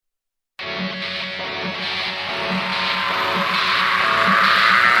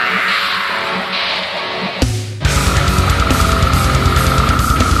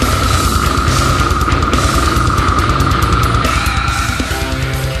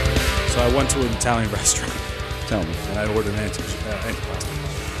So I went to an Italian restaurant. Tell me. And I ordered an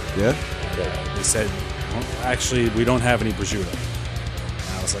antipasto. Yeah? They said, well, actually, we don't have any prosciutto.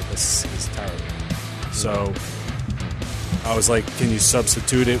 And I was like, this is terrible. So I was like, can you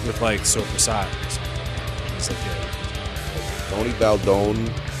substitute it with like sopressata or something? He's like, yeah. Tony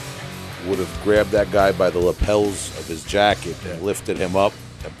Baldone would have grabbed that guy by the lapels of his jacket and lifted him up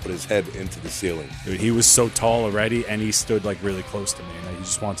and put his head into the ceiling. Dude, he was so tall already, and he stood like really close to me, and he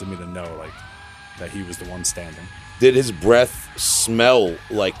just wanted me to know like that he was the one standing. Did his breath smell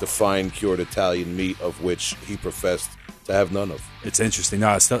like the fine cured Italian meat of which he professed to have none of? It's interesting.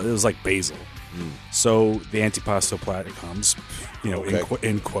 No, it was like basil. So the antipasto platter comes,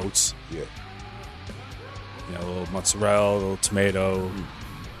 in quotes. Yeah. You know, a little mozzarella, a little tomato,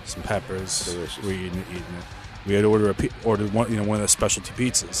 some peppers. Delicious. We're eating it. We had ordered one of the specialty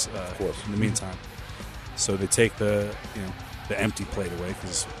pizzas. Of course. In the meantime, so they take the empty plate away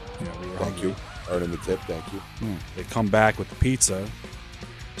because we were Thank hungry. you. Earning the tip. Thank you. They come back with the pizza.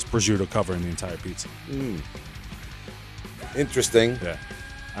 It's prosciutto covering the entire pizza. Interesting. Yeah,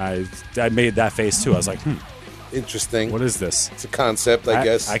 I made that face too. I was like, Interesting. what is this? It's a concept, I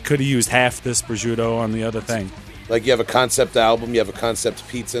guess. I could have used half this prosciutto on the other thing. Like you have a concept album, you have a concept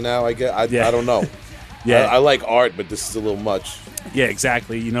pizza now, I guess. I don't know. Yeah. I like art, but this is a little much. Yeah,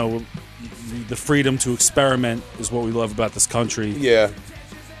 exactly. You know, the freedom to experiment is what we love about this country. Yeah.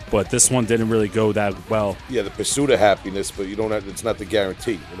 But this one didn't really go that well. Yeah, the pursuit of happiness, but you don't have, it's not the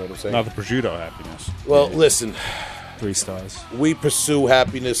guarantee. You know what I'm saying? Not the prosciutto happiness. Well, listen, 3 stars. we pursue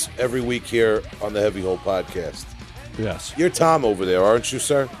happiness every week here on the Heavy Hole Podcast. Yes. You're Tom over there, aren't you,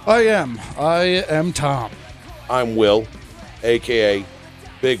 sir? I am Tom. I'm Will, a.k.a.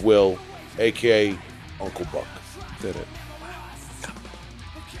 Big Will, a.k.a. Uncle Buck. Did it.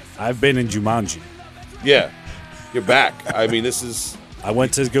 I've been in Jumanji. Yeah, you're back. I mean, this is... I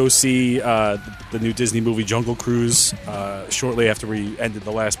went to go see the new Disney movie Jungle Cruise shortly after we ended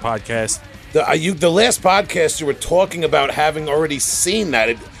the last podcast. The last podcast you were talking about having already seen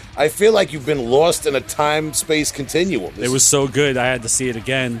that. I feel like you've been lost in a time-space continuum. It was so good, I had to see it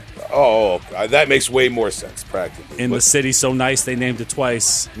again. Oh, that makes way more sense, practically. In the city so nice, they named it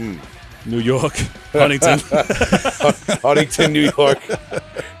twice. New York, Huntington. Huntington, New York.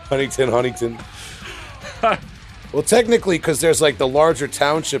 Huntington. Well, technically, because there's like the larger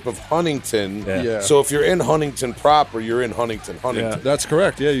township of Huntington. Yeah. So if you're in Huntington proper, you're in Huntington. Yeah, that's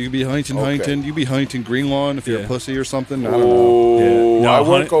correct. Yeah, you could be Huntington. You could be Huntington Greenlawn if you're a pussy or something. I don't know. Oh, Yeah. No, I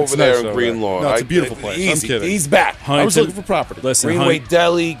work over there nice in over Greenlawn. there. No, it's a beautiful place. I'm Easy. kidding. He's back. I was looking for property. Listen, Greenway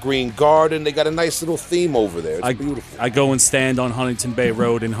Deli, Green Garden. They got a nice little theme over there. It's beautiful. I go and stand on Huntington Bay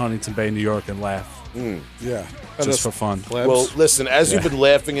Road in Huntington Bay, New York, and laugh Yeah. just for fun. Well, listen, as you've been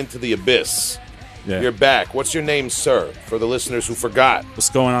laughing into the abyss, Yeah. you're back. What's your name, sir, for the listeners who forgot? What's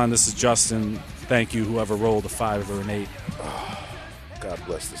going on? This is Justin. Thank you, whoever rolled a 5 or an 8. God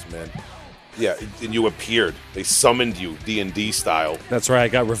bless this man. Yeah, and you appeared. They summoned you, D&D style. That's right. I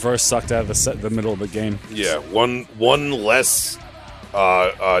got reverse sucked out of the middle of the game. Yeah, one less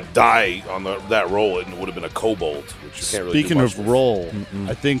die on that roll, and it would have been a kobold, which you can't really Speaking do much of with. roll,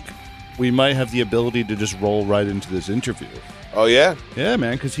 I think we might have the ability to just roll right into this interview. Oh, yeah? Yeah,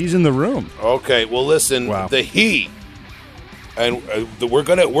 man, because he's in the room. Okay, well, listen, Wow. the he, and we're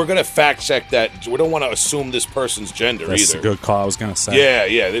gonna fact check that. We don't want to assume this person's gender That's either. a good call. I was going to say.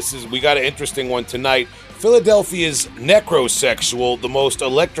 Yeah. We got an interesting one tonight. Philadelphia's Necrosexual, the most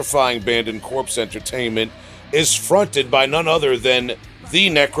electrifying band in corpse entertainment, is fronted by none other than the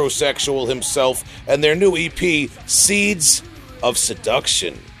Necrosexual himself, and their new EP, Seeds of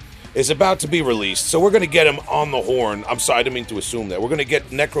Seduction, is about to be released. So we're going to get him on the horn. I'm sorry, I didn't mean to assume that. We're going to get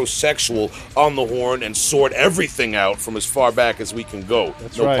Necrosexual on the horn and sort everything out from as far back as we can go.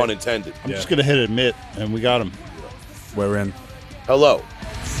 That's no right. pun intended. I'm just going to hit admit, and we got him. We're in. Hello. In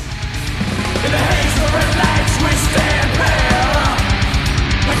the haze of red lights we stand pale,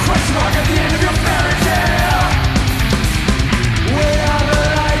 a question mark at the end of your fairy tale. We are the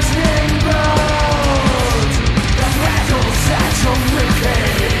lightning bolt, the fragile satchel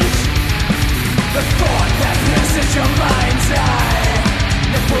ribcage, the thought that pierces your mind's eye,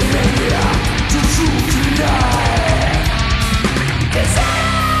 the familiar to true deny. Desire.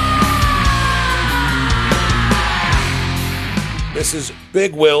 This is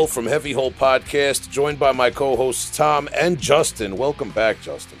Big Will from Heavy Hole Podcast, joined by my co-hosts Tom and Justin. Welcome back,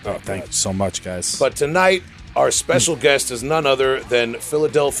 Justin. Oh, thank you so much, guys. But tonight, our special guest is none other than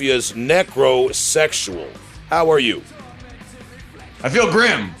Philadelphia's Necrosexual. How are you? I feel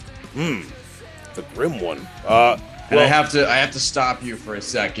grim. The grim one. And I have to stop you for a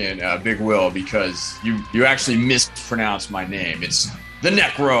second, Big Will, because you actually mispronounced my name. It's the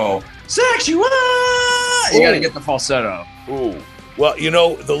Necrosexual. You got to get the falsetto. Ooh. Well,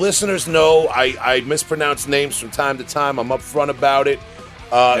 the listeners know I mispronounce names from time to time. I'm upfront about it.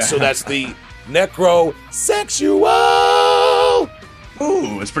 So that's the Necrosexual.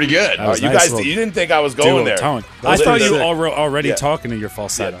 Ooh, it's pretty good. You guys, you didn't think I was going there. Tone. I thought you were already talking to your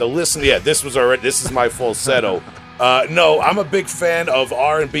falsetto. This is my falsetto. No, I'm a big fan of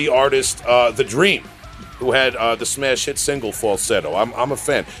R&B artist The Dream, who had the smash hit single Falsetto. I'm a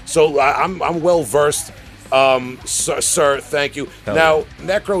fan. So I'm well versed. Sir, thank you. Now,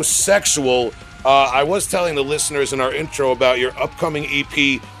 Necrosexual, I was telling the listeners in our intro about your upcoming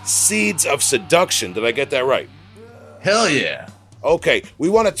EP, Seeds of Seduction. Did I get that right? Hell yeah. Okay, we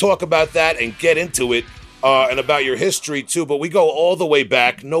want to talk about that and get into it, and about your history too, but we go all the way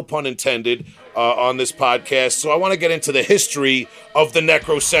back, no pun intended, on this podcast, so I want to get into the history of the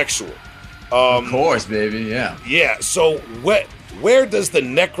Necrosexual. Of course, baby, yeah. Yeah, so where does the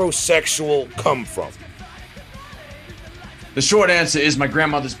Necrosexual come from? The short answer is my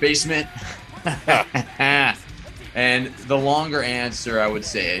grandmother's basement. And the longer answer, I would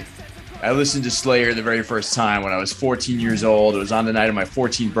say, I listened to Slayer the very first time when I was 14 years old. It was on the night of my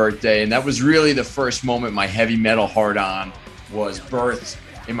 14th birthday, and that was really the first moment my heavy metal hard-on was birthed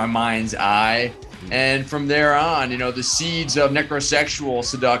in my mind's eye. And from there on, the seeds of Necrosexual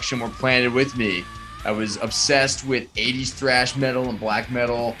Seduction were planted with me. I was obsessed with 80s thrash metal and black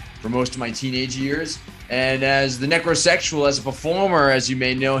metal for most of my teenage years. And as the Necrosexual, as a performer, as you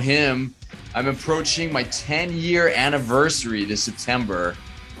may know him, I'm approaching my 10-year anniversary this September.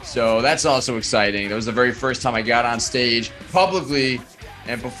 So that's also exciting. That was the very first time I got on stage publicly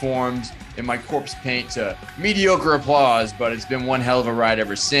and performed in my corpse paint to mediocre applause, but it's been one hell of a ride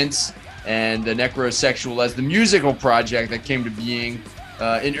ever since. And the Necrosexual as the musical project that came to being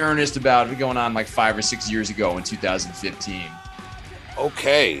in earnest about going on like 5 or 6 years ago in 2015.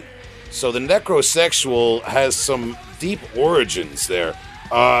 Okay, so the Necrosexual has some deep origins there.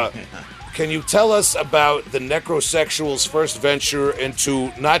 Can you tell us about the Necrosexual's first venture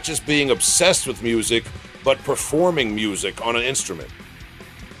into not just being obsessed with music, but performing music on an instrument?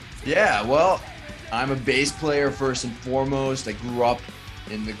 Yeah, well, I'm a bass player first and foremost. I grew up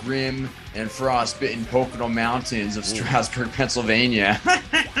in the grim and frostbitten Pocono Mountains of Strasburg, Pennsylvania.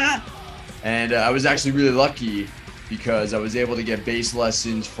 And I was actually really lucky because I was able to get bass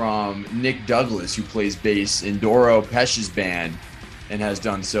lessons from Nick Douglas, who plays bass in Doro Pesch's band and has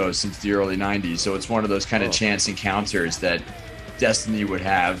done so since the early 90s. So it's one of those kind of chance encounters that destiny would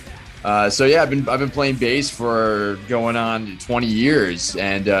have. So yeah, I've been playing bass for going on 20 years,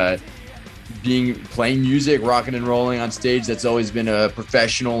 and playing music, rocking and rolling on stage, that's always been a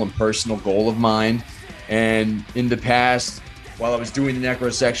professional and personal goal of mine. And in the past, while I was doing the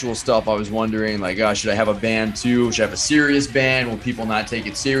Necrosexual stuff, I was wondering, like, should I have a band too? Should I have a serious band? Will people not take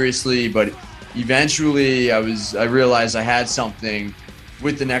it seriously? But eventually I realized I had something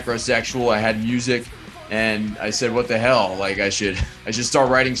with the Necrosexual. I had music, and I said, what the hell? Like, I should start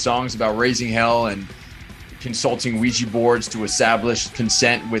writing songs about raising hell and consulting Ouija boards to establish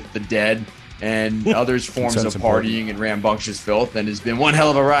consent with the dead and other forms of partying and rambunctious filth, and it's been one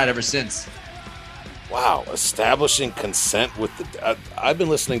hell of a ride ever since. Wow, establishing consent with the... I've been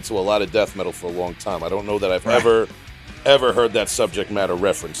listening to a lot of death metal for a long time. I don't know that I've ever heard that subject matter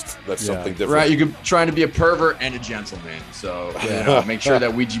referenced. That's something different. Right, you're trying to be a pervert and a gentleman. So, make sure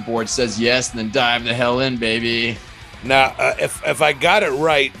that Ouija board says yes and then dive the hell in, baby. Now, if I got it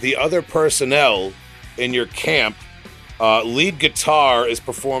right, the other personnel in your camp, lead guitar is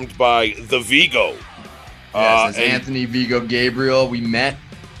performed by the Vigo. Yes, it's Anthony Vigo Gabriel. We met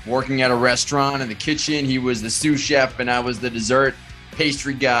working at a restaurant in the kitchen. He was the sous chef and I was the dessert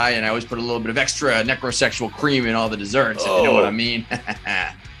pastry guy, and I always put a little bit of extra Necrosexual cream in all the desserts, if you know what I mean.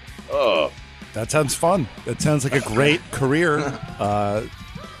 That sounds fun. That sounds like a great career.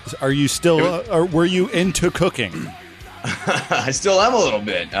 Are you still, or were you into cooking? I still am a little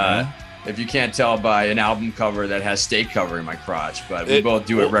bit. If you can't tell by an album cover that has steak covering my crotch, but we both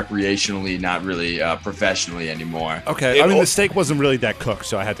do it recreationally, not really professionally anymore. Okay, I mean, the steak wasn't really that cooked,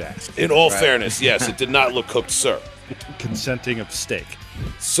 so I had to ask. In all fairness, yes, it did not look cooked, sir. Consenting of steak.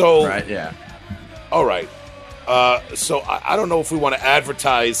 So, right, yeah. All right. So I don't know if we want to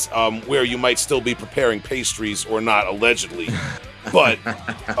advertise where you might still be preparing pastries or not, allegedly. But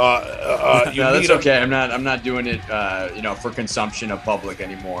that's okay. I'm not doing it, for consumption of public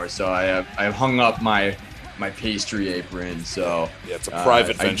anymore. So I have hung up my pastry apron. So yeah, it's a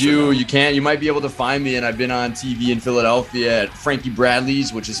private venture. I do. You might be able to find me, and I've been on TV in Philadelphia at Frankie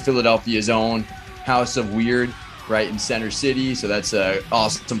Bradley's, which is Philadelphia's own House of Weird. right in Center City. So that's an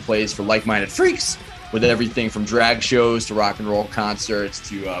awesome place for like-minded freaks with everything from drag shows to rock and roll concerts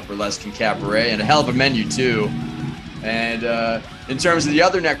to burlesque and cabaret, and a hell of a menu too. And in terms of the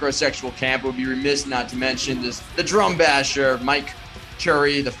other necrosexual camp, it would be remiss not to mention the drum basher, Mike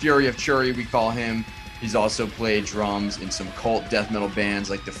Curry, the Fury of Curry, we call him. He's also played drums in some cult death metal bands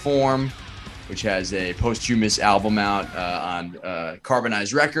like Deform, which has a posthumous album out on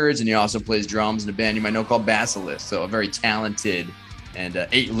Carbonized Records, and he also plays drums in a band you might know called Basilisk. So a very talented and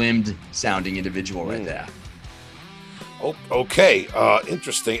eight-limbed sounding individual right there. Okay,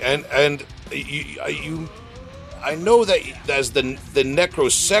 interesting. And you I know that as the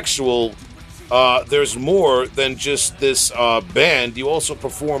necrosexual, there's more than just this band. You also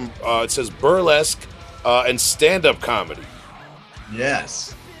perform, it says burlesque and stand-up comedy.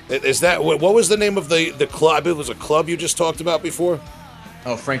 Yes. Is that what was the name of the club? It was a club you just talked about before.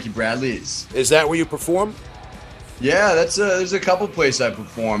 Oh, Frankie Bradley's. Is that where you perform? Yeah, there's a couple places I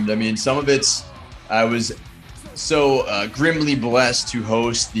performed. I mean, some of I was so grimly blessed to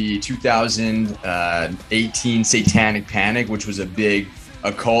host the 2018 Satanic Panic, which was a big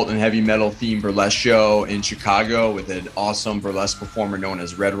occult and heavy metal themed burlesque show in Chicago with an awesome burlesque performer known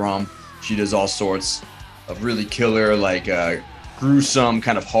as Red Rum. She does all sorts of really killer, like gruesome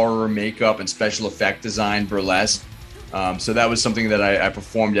kind of horror makeup and special effect design burlesque. So that was something that I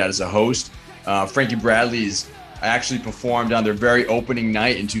performed at as a host. Frankie Bradley's, I actually performed on their very opening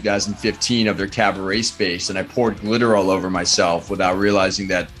night in 2015 of their cabaret space, and I poured glitter all over myself without realizing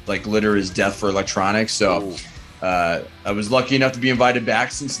that like glitter is death for electronics. So I was lucky enough to be invited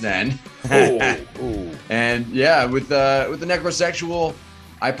back since then. And yeah, with the necrosexual,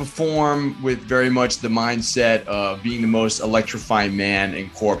 I perform with very much the mindset of being the most electrifying man in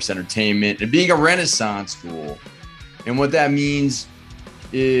corpse entertainment and being a Renaissance school. And what that means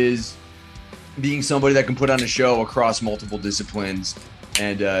is being somebody that can put on a show across multiple disciplines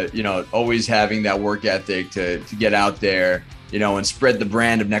and, always having that work ethic to get out there, and spread the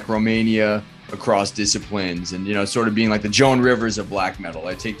brand of necromania across disciplines and, sort of being like the Joan Rivers of black metal.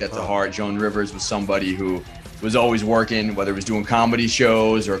 I take that to heart. Joan Rivers was somebody who was always working, whether it was doing comedy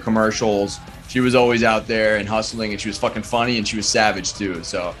shows or commercials. She was always out there and hustling, and she was fucking funny, and she was savage too.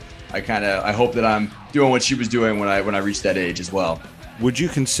 So I hope that I'm doing what she was doing when I reached that age as well. Would you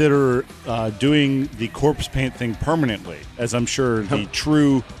consider doing the corpse paint thing permanently, as I'm sure the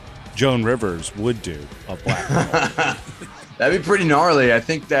true Joan Rivers would do of black metal? That'd be pretty gnarly. I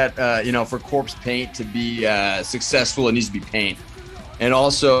think that, for corpse paint to be successful, it needs to be paint. And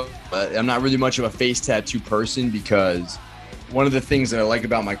also, I'm not really much of a face tattoo person because one of the things that I like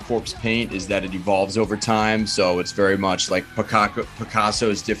about my corpse paint is that it evolves over time. So it's very much like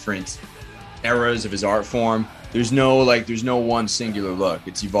Picasso's different eras of his art form. There's no one singular look.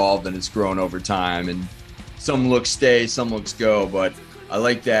 It's evolved and it's grown over time, and some looks stay, some looks go. But I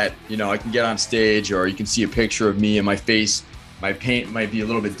like that, I can get on stage, or you can see a picture of me and my face. My paint might be a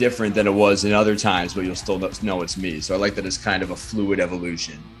little bit different than it was in other times, but you'll still know it's me. So I like that it's kind of a fluid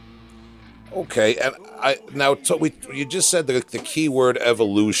evolution. Okay, and you just said the key word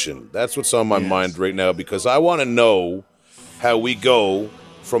evolution. That's what's on my mind right now, because I want to know how we go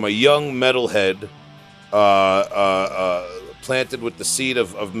from a young metalhead planted with the seed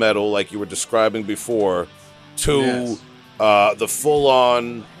of metal, like you were describing before, to the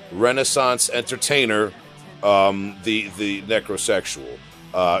full-on Renaissance entertainer, the necrosexual.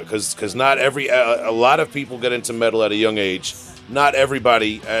 Because not a lot of people get into metal at a young age. Not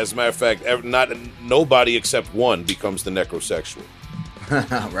everybody, as a matter of fact, nobody except one becomes the necrosexual.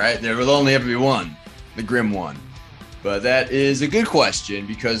 Right? There will only ever be one, the grim one. But that is a good question,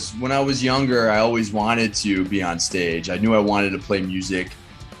 because when I was younger, I always wanted to be on stage. I knew I wanted to play music,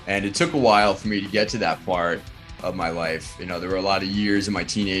 and it took a while for me to get to that part of my life. There were a lot of years in my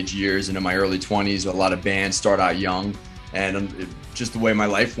teenage years and in my early 20s, a lot of bands start out young, and just the way my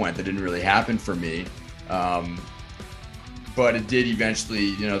life went, that didn't really happen for me. But it did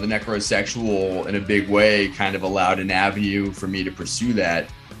eventually, the necrosexual in a big way kind of allowed an avenue for me to pursue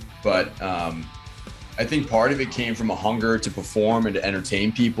that. But I think part of it came from a hunger to perform and to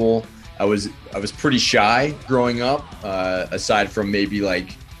entertain people. I was pretty shy growing up, aside from maybe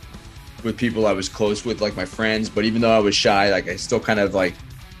like with people I was close with, like my friends. But even though I was shy, like I still kind of like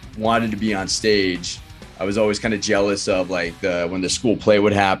wanted to be on stage. I was always kind of jealous of like when the school play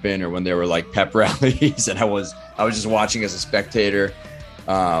would happen, or when there were like pep rallies, and I was just watching as a spectator.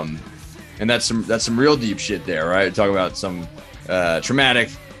 And that's some real deep shit there, right? Talk about some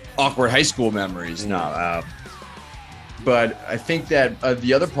traumatic, awkward high school memories. But I think that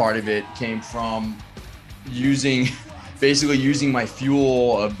the other part of it came from using basically using my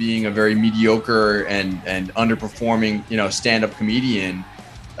fuel of being a very mediocre and underperforming, stand-up comedian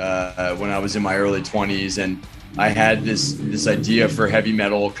when I was in my early 20s. And I had this idea for heavy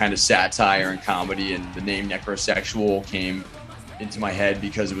metal kind of satire and comedy, and the name Necrosexual came into my head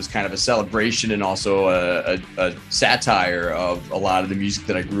because it was kind of a celebration and also a satire of a lot of the music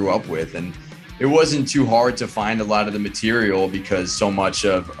that I grew up with. And it wasn't too hard to find a lot of the material because so much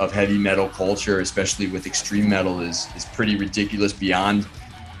of heavy metal culture, especially with extreme metal, is pretty ridiculous beyond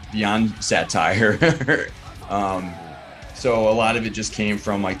satire. So a lot of it just came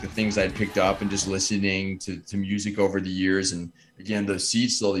from like the things I'd picked up and just listening to music over the years. And again, those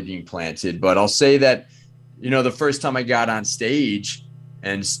seeds slowly being planted. But I'll say that, the first time I got on stage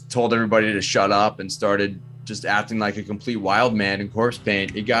and told everybody to shut up and started just acting like a complete wild man in corpse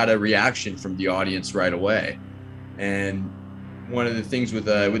paint, it got a reaction from the audience right away. And one of the things with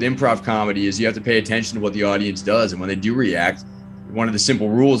improv comedy is you have to pay attention to what the audience does. And when they do react, one of the simple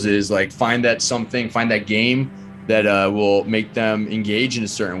rules is like, find that game that will make them engage in a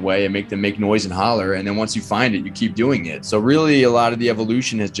certain way and make them make noise and holler. And then once you find it, you keep doing it. So really a lot of the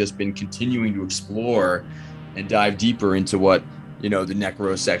evolution has just been continuing to explore and dive deeper into what, the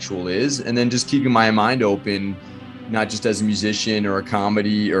necrosexual is, and then just keeping my mind open, not just as a musician or a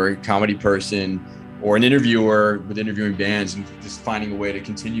comedy person or an interviewer with interviewing bands, and just finding a way to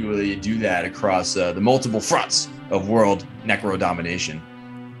continually do that across the multiple fronts of world necro domination.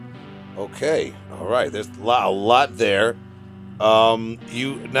 Okay, all right. There's a lot there.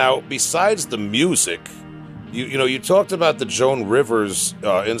 Now, besides the music, you talked about the Joan Rivers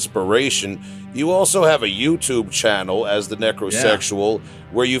inspiration. You also have a YouTube channel as the Necrosexual,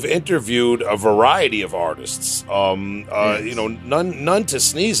 where you've interviewed a variety of artists. None to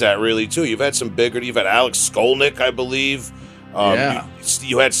sneeze at, really. Too. You've had some bigger. You've had Alex Skolnick, I believe.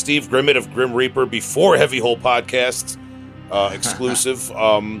 You had Steve Grimmett of Grim Reaper before Heavy Hole Podcast, exclusive.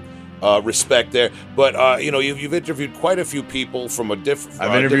 Respect there, but you've interviewed quite a few people from a different.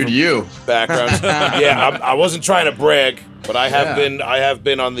 I've interviewed you backgrounds. Yeah, I wasn't trying to brag, but I have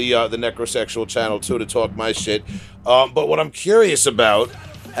been on the Necrosexual channel too to talk my shit. But what I'm curious about,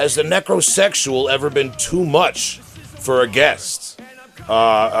 has the Necrosexual ever been too much for a guest?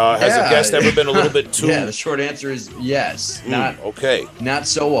 Has a guest ever been a little bit too? Yeah, the short answer is yes. Not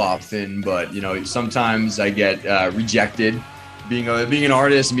so often, but sometimes I get rejected. Being an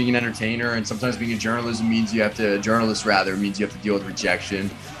artist and being an entertainer, and sometimes being a journalist means you have to deal with rejection.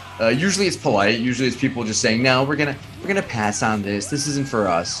 Usually it's polite. Usually it's people just saying, no, we're gonna pass on this. This isn't for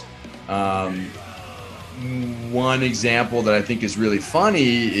us. One example that I think is really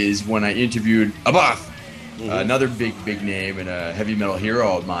funny is when I interviewed Abath, another big name and a heavy metal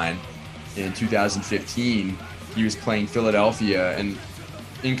hero of mine, in 2015. He was playing Philadelphia, and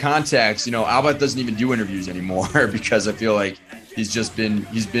in context, Abath doesn't even do interviews anymore because I feel like he's in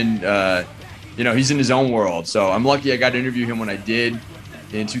his own world. So I'm lucky I got to interview him when I did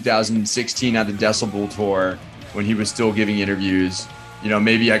in 2016 on the Decibel tour when he was still giving interviews.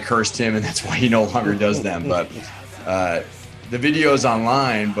 Maybe I cursed him and that's why he no longer does them. But the video is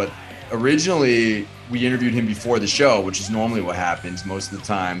online. But originally we interviewed him before the show, which is normally what happens. Most of the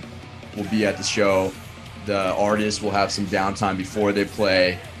time we'll be at the show. The artist will have some downtime before they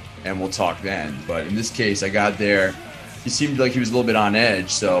play and we'll talk then. But in this case, I got there. He seemed like he was a little bit on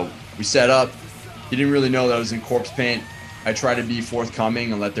edge. So we set up. He didn't really know that I was in corpse paint. I try to be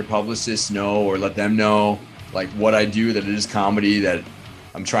forthcoming and let their publicists know, or let them know like what I do, that it is comedy, that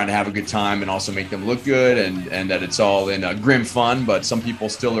I'm trying to have a good time and also make them look good, and that it's all in grim fun. But some people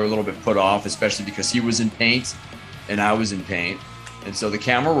still are a little bit put off, especially because he was in paint and I was in paint. And so the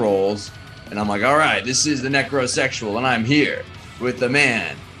camera rolls and I'm like, all right, this is the Necrosexual, and I'm here with the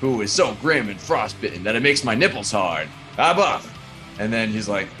man who is so grim and frostbitten that it makes my nipples hard. Buff. And then he's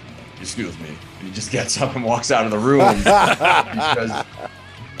like, excuse me. And he just gets up and walks out of the room because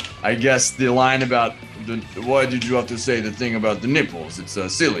I guess the line about why did you have to say the thing about the nipples? It's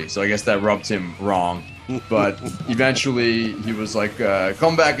silly. So I guess that rubbed him wrong. But eventually he was like,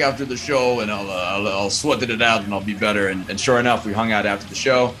 come back after the show and I'll sweat it out and I'll be better. And sure enough, we hung out after the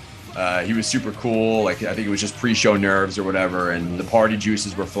show. He was super cool. Like, I think it was just pre-show nerves or whatever. And the party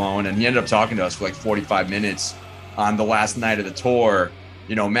juices were flowing. And he ended up talking to us for like 45 minutes on the last night of the tour.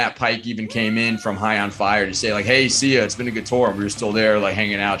 Matt Pike even came in from High on Fire to say like, hey, see ya, it's been a good tour. And we were still there like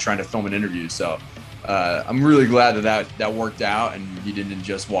hanging out, trying to film an interview. So I'm really glad that worked out and he didn't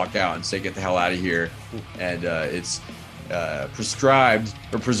just walk out and say, get the hell out of here. And it's preserved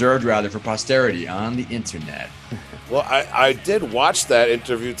for posterity on the internet. Well, I did watch that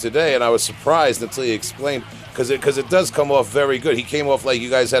interview today, and I was surprised until he explained, because it does come off very good. He came off like you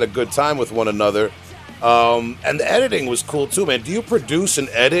guys had a good time with one another. And the editing was cool too, man. Do you produce and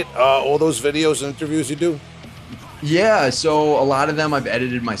edit all those videos and interviews you do? Yeah, so a lot of them I've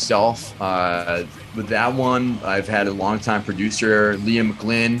edited myself. With that one, I've had a longtime producer, Liam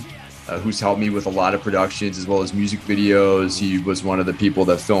McGlynn, who's helped me with a lot of productions as well as music videos. He was one of the people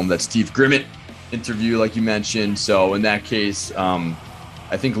that filmed that Steve Grimmett interview, like you mentioned. So in that case,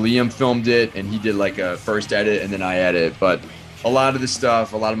 I think Liam filmed it and he did like a first edit and then I edit. But a lot of the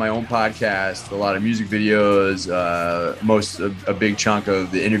stuff, a lot of my own podcast, a lot of music videos, a big chunk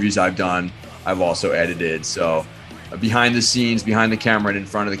of the interviews I've done, I've also edited. So behind the scenes, behind the camera, and in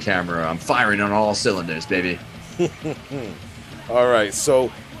front of the camera, I'm firing on all cylinders, baby. All right,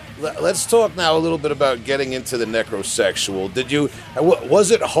 so let's talk now a little bit about getting into the Necrosexual.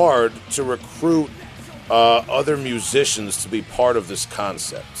 Was it hard to recruit other musicians to be part of this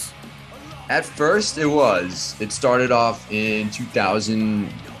concept? At first, it was. It started off in 2000.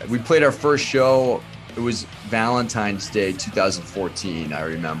 We played our first show. It was Valentine's Day 2014, I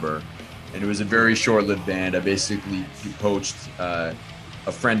remember. And it was a very short-lived band. I basically poached a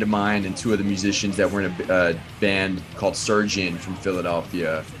friend of mine and two of the musicians that were in a band called Surgeon from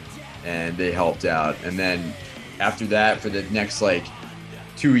Philadelphia, and they helped out. And then after that, for the next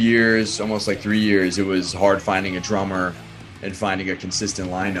 2 years, almost 3 years, it was hard finding a drummer and finding a consistent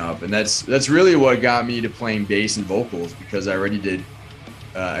lineup. And that's really what got me to playing bass and vocals, because I already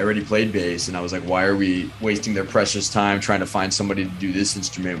played bass, and I was like, why are we wasting their precious time trying to find somebody to do this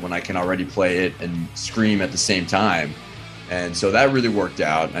instrument when I can already play it and scream at the same time? And so that really worked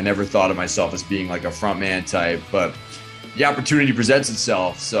out. I never thought of myself as being like a frontman type, but the opportunity presents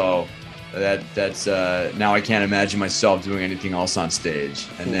itself. So that's now I can't imagine myself doing anything else on stage.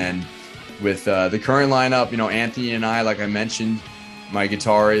 And then with the current lineup, Anthony and I, like I mentioned, my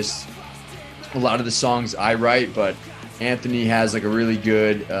guitarist, a lot of the songs I write, but Anthony has a really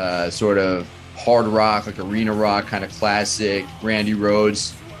good sort of hard rock, arena rock kind of classic, Randy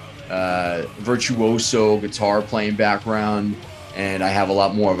Rhoads, virtuoso guitar playing background. And I have a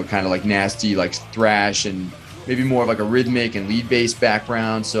lot more of a kind of nasty, thrash and maybe more of a rhythmic and lead bass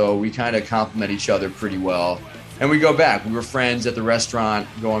background. So we kind of complement each other pretty well. And we go back. We were friends at the restaurant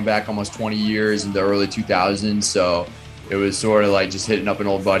going back almost 20 years in the early 2000s. So it was sort of just hitting up an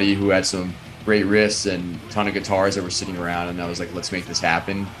old buddy who had some great riffs and a ton of guitars that were sitting around, and I was like, let's make this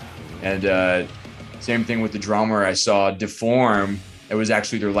happen. And same thing with the drummer. I saw Deform. It was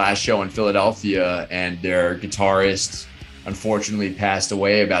actually their last show in Philadelphia, and their guitarist unfortunately passed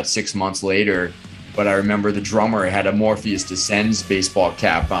away about 6 months later. But I remember the drummer had a Morpheus Descends baseball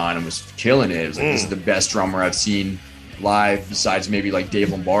cap on and was killing it. It was this is the best drummer I've seen live, besides maybe Dave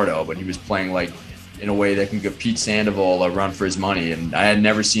Lombardo, but he was playing in a way that can give Pete Sandoval a run for his money. And I had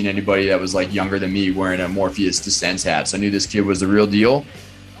never seen anybody that was younger than me wearing a Morpheus Descends hat. So I knew this kid was the real deal.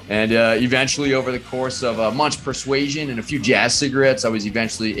 And eventually, over the course of much persuasion and a few jazz cigarettes, I was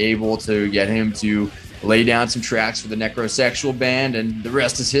eventually able to get him to lay down some tracks for the Necrosexual band, and the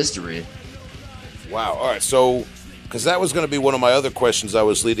rest is history. Wow. All right. So, because that was going to be one of my other questions I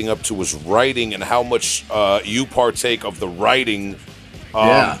was leading up to, was writing and how much you partake of the writing.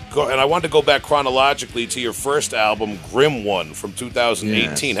 And I wanted to go back chronologically to your first album, Grim One, from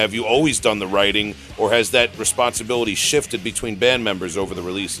 2018. Yes. Have you always done the writing, or has that responsibility shifted between band members over the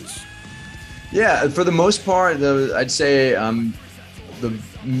releases? Yeah, for the most part, I'd say at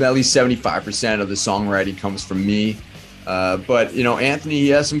least 75% of the songwriting comes from me. But, Anthony, he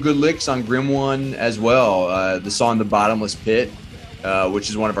has some good licks on Grim One as well. The song The Bottomless Pit, which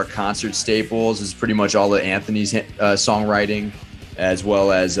is one of our concert staples, is pretty much all of Anthony's songwriting, as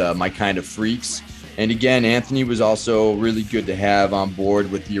well as My Kind of Freaks. And again, Anthony was also really good to have on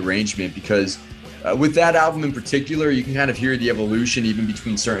board with the arrangement, because with that album in particular, you can kind of hear the evolution even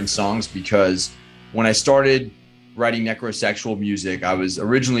between certain songs, because when I started writing Necrosexual music, I was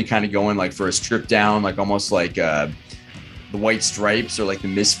originally kind of going for a stripped down, almost the White Stripes or the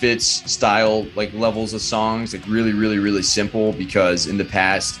Misfits style levels of songs, really, really, really simple, because in the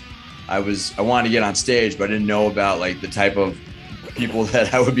past I wanted to get on stage, but I didn't know about the type of people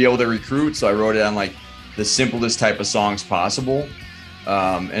that I would be able to recruit. So I wrote it on the simplest type of songs possible.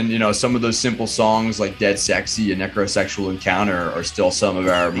 And some of those simple songs like Dead Sexy and Necrosexual Encounter are still some of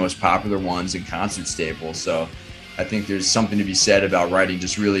our most popular ones and concert staples. So I think there's something to be said about writing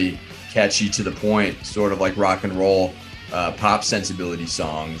just really catchy, to the point, sort of rock and roll, pop sensibility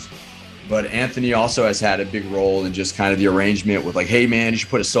songs. But Anthony also has had a big role in just kind of the arrangement with hey man, you should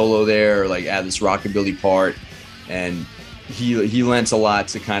put a solo there, or add this rockabilly part. And he lends a lot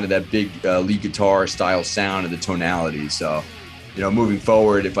to kind of that big lead guitar style sound and the tonality. So, moving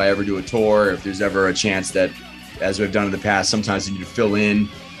forward, if I ever do a tour, if there's ever a chance that, as we've done in the past, sometimes you need to fill in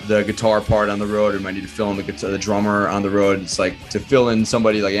the guitar part on the road, or might need to fill in the drummer on the road. It's like to fill in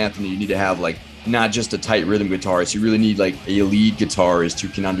somebody like Anthony, you need to have like not just a tight rhythm guitarist. You really need like a lead guitarist who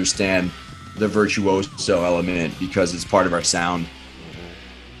can understand the virtuoso element because it's part of our sound.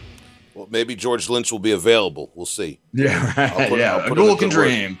 Well, maybe George Lynch will be available. We'll see. Yeah, right. Yeah, a goal can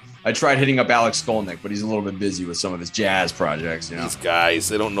dream. I tried hitting up Alex Skolnick, but he's a little bit busy with some of his jazz projects. You know? These guys,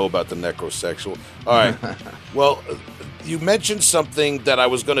 they don't know about the necrosexual. All right. Well, you mentioned something that I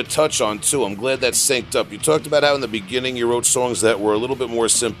was going to touch on, too. I'm glad that synced up. You talked about how in the beginning you wrote songs that were a little bit more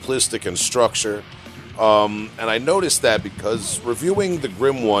simplistic in structure. And I noticed that because reviewing the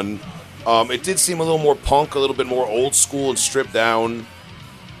Grim one, it did seem a little more punk, a little bit more old school and stripped down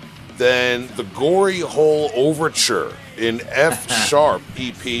than the Gory Hole Overture in F-sharp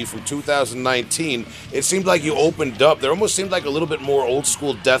EP from 2019. It seemed like you opened up. There almost seemed like a little bit more old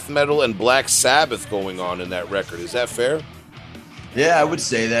school death metal and Black Sabbath going on in that record. Is that fair? Yeah, I would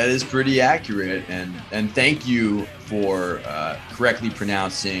say that is pretty accurate. And thank you for correctly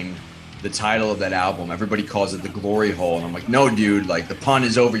pronouncing the title of that album. Everybody calls it The Glory Hole. And I'm like, no, dude, like the pun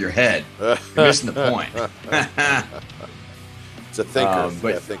is over your head. You're missing the point. It's a thinker.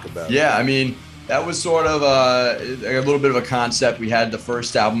 But think about it. Yeah, I mean, that was sort of a little bit of a concept. We had the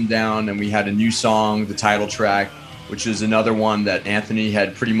first album down, and we had a new song, the title track, which is another one that Anthony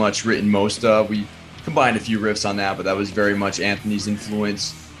had pretty much written most of. We combined a few riffs on that, but that was very much Anthony's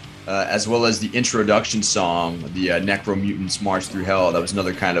influence, as well as the introduction song, the Necro Mutants March Through Hell. That was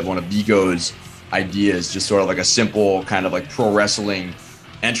another kind of one of Vigo's ideas, just sort of like a simple kind of like pro wrestling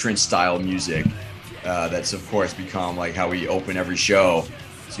entrance style music. That's of course become like how we open every show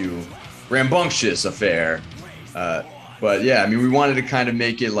to Rambunctious Affair. But yeah, I mean, we wanted to kind of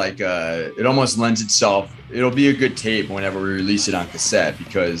make it like it almost lends itself. It'll be a good tape whenever we release it on cassette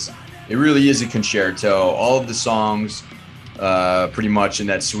because it really is a concerto. All of the songs pretty much in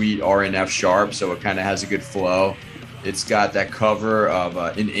that suite are in F-sharp, so it kind of has a good flow. It's got that cover of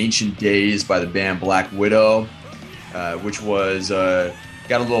In Ancient Days by the band Black Widow, which was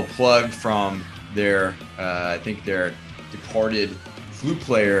got a little plug from their I think their departed flute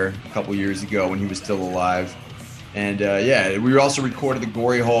player a couple years ago when he was still alive. And yeah, we also recorded the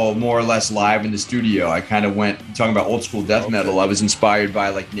Gory Hole more or less live in the studio. I kind of went talking about old school death metal. I was inspired by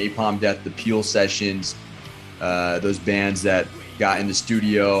like Napalm Death, the Peel sessions, those bands that got in the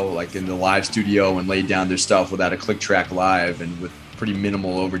studio, like in the live studio, and laid down their stuff without a click track live and with pretty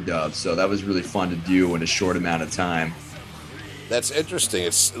minimal overdubs. So that was really fun to do in a short amount of time. That's interesting.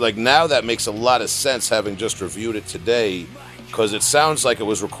 It's like now that makes a lot of sense having just reviewed it today because it sounds like it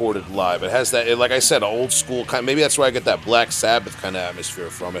was recorded live. It has that, like I said, old school kind. Maybe that's where I get that Black Sabbath kind of atmosphere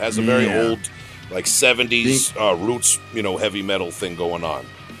from. It has a very old, like 70s roots, heavy metal thing going on.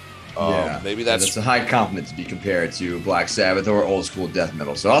 Maybe that's a high compliment to be compared to Black Sabbath or old school death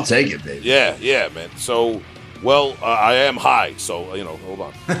metal. So I'll take it, baby. Yeah, man. So. Well, I am high, so, hold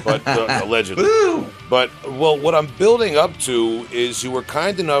on. But allegedly. But, well, what I'm building up to is you were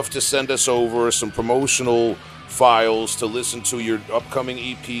kind enough to send us over some promotional files to listen to your upcoming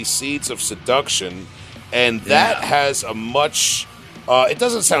EP, Seeds of Seduction. And that has a much, it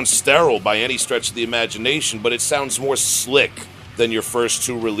doesn't sound sterile by any stretch of the imagination, but it sounds more slick than your first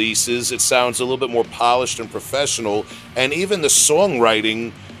two releases. It sounds a little bit more polished and professional. And even the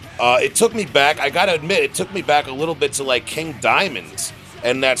songwriting... it took me back, I gotta admit, it took me back a little bit to like King Diamond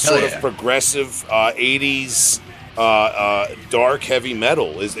and that sort of progressive 80s dark heavy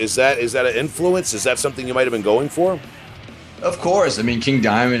metal. Is that an influence? Is that something you might have been going for? Of course. I mean, King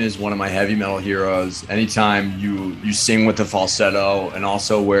Diamond is one of my heavy metal heroes. Anytime you sing with the falsetto and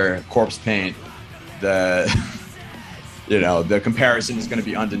also wear corpse paint, the comparison is going to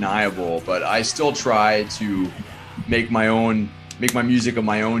be undeniable. But I still try to make my music of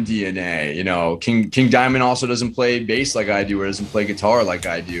my own DNA. King Diamond also doesn't play bass like I do, or doesn't play guitar like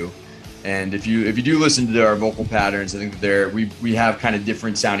I do. And if you do listen to our vocal patterns, I think that we have kind of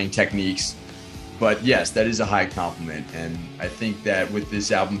different sounding techniques. But yes, that is a high compliment. And I think that with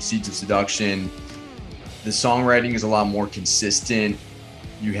this album, Seeds of Seduction, the songwriting is a lot more consistent.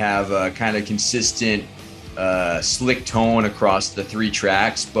 You have a kind of consistent, slick tone across the three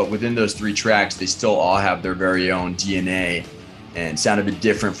tracks, but within those three tracks, they still all have their very own DNA and sound a bit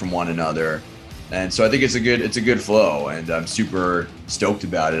different from one another. And so I think it's a good flow, and I'm super stoked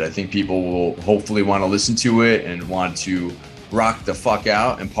about it. I think people will hopefully want to listen to it and want to rock the fuck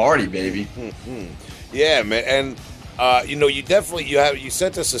out and party, baby. Mm-hmm. Yeah, man. And you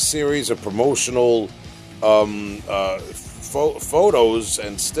sent us a series of promotional photos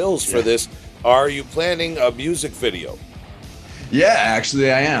and stills for this. Are you planning a music video? Yeah,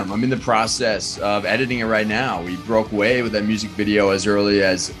 actually, I am. I'm in the process of editing it right now. We broke away with that music video as early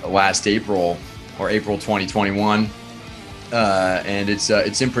as last April or April 2021, and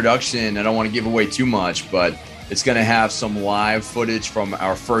it's in production. I don't want to give away too much, but it's going to have some live footage from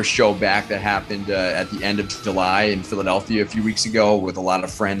our first show back that happened at the end of July in Philadelphia a few weeks ago, with a lot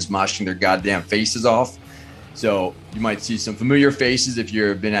of friends moshing their goddamn faces off. So you might see some familiar faces if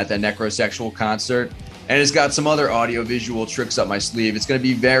you've been at that Necrosexual concert. And it's got some other audio-visual tricks up my sleeve. It's going to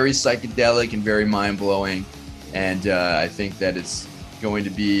be very psychedelic and very mind-blowing. And I think that it's going to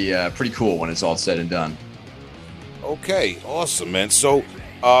be pretty cool when it's all said and done. Okay, awesome, man. So,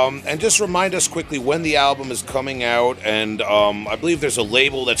 and just remind us quickly when the album is coming out. And I believe there's a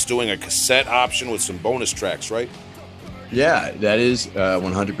label that's doing a cassette option with some bonus tracks, right? Yeah, that is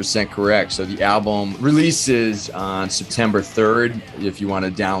 100% correct. So the album releases on September 3rd if you want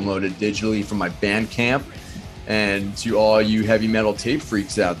to download it digitally from my Bandcamp. And to all you heavy metal tape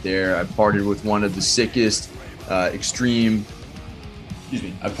freaks out there, I partnered with one of the sickest extreme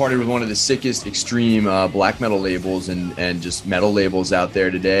black metal labels and just metal labels out there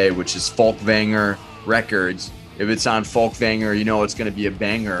today, which is Folkvanger Records. If it's on Folkvanger, you know it's going to be a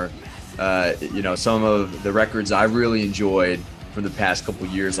banger. Some of the records I really enjoyed from the past couple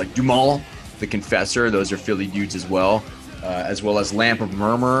years, like Dumal, The Confessor, those are Philly dudes as well as Lamp of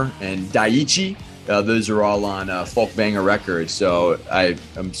Murmur and Daiichi. Those are all on Folkvanger Records. So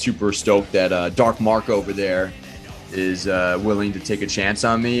I'm super stoked that Dark Mark over there is willing to take a chance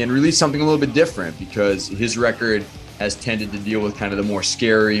on me and release something a little bit different, because his record has tended to deal with kind of the more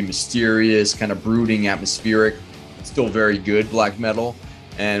scary, mysterious, kind of brooding, atmospheric, still very good black metal.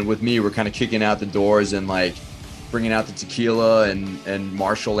 And with me, we're kind of kicking out the doors and like bringing out the tequila and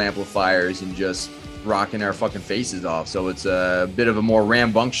Marshall amplifiers and just rocking our fucking faces off. So it's a bit of a more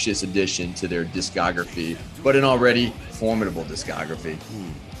rambunctious addition to their discography, but an already formidable discography.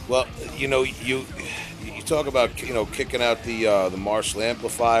 Well, you talk about kicking out the Marshall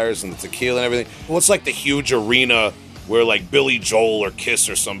amplifiers and the tequila and everything. Well, it's like the huge arena where like Billy Joel or Kiss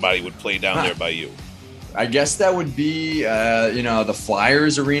or somebody would play down there by you. I guess that would be, the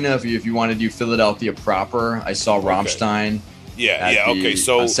Flyers Arena if you want to do Philadelphia proper. I saw Rammstein.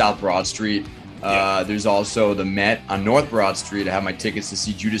 So on South Broad Street. There's also the Met on North Broad Street. I have my tickets to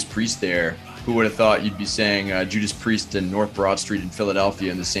see Judas Priest there. Who would have thought you'd be saying Judas Priest and North Broad Street in Philadelphia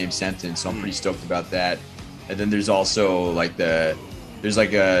in the same sentence? So I'm pretty stoked about that. And then there's also it's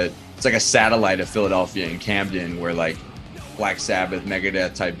like a satellite of Philadelphia in Camden where like Black Sabbath,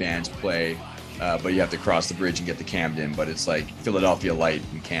 Megadeth type bands play. But you have to cross the bridge and get to Camden, but it's like Philadelphia Light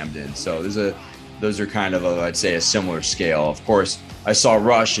in Camden. So those are kind of I'd say a similar scale. Of course, I saw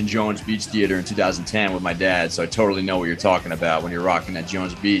Rush in Jones Beach Theater in 2010 with my dad, so I totally know what you're talking about when you're rocking at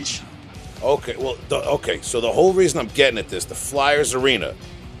Jones Beach. Okay, well, so the whole reason I'm getting at this, the Flyers Arena,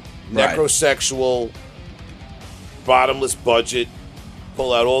 Right. Necrosexual, bottomless budget,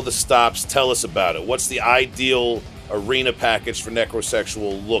 pull out all the stops, tell us about it. What's the ideal arena package for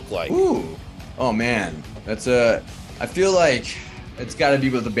Necrosexual look like? Ooh. Oh man, I feel like it's got to be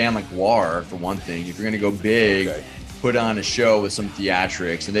with a band like War for one thing. If you're gonna go big, put on a show with some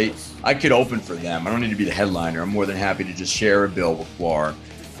theatrics, and I could open for them. I don't need to be the headliner. I'm more than happy to just share a bill with War.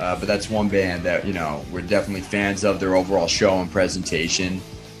 But that's one band that we're definitely fans of their overall show and presentation.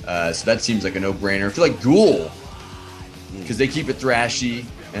 So that seems like a no-brainer. I feel like Ghoul, because they keep it thrashy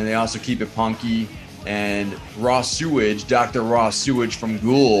and they also keep it punky. And Raw Sewage, Dr. Raw Sewage from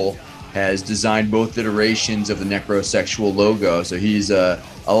Ghoul, has designed both iterations of the Necrosexual logo. So he's a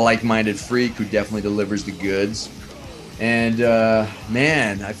like-minded freak who definitely delivers the goods. And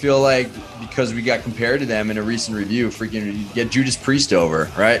man, I feel like because we got compared to them in a recent review, freaking get Judas Priest over,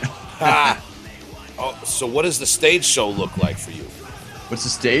 right? So what does the stage show look like for you? What's the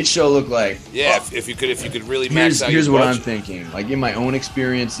stage show look like? Yeah, if you could really max out Here's your what budget. I'm thinking. Like in my own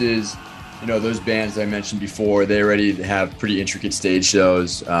experiences, those bands I mentioned before, they already have pretty intricate stage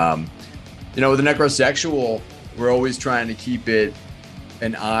shows. With the Necrosexual, we're always trying to keep it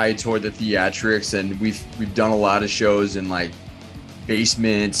an eye toward the theatrics, and we've done a lot of shows in like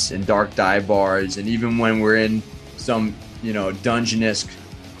basements and dark dive bars, and even when we're in some dungeon-esque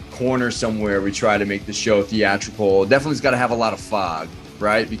corner somewhere, we try to make the show theatrical. Definitely it's got to have a lot of fog,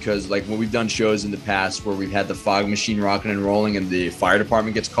 right? Because like when we've done shows in the past where we've had the fog machine rocking and rolling and the fire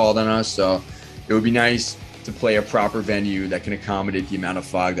department gets called on us, so it would be nice to play a proper venue that can accommodate the amount of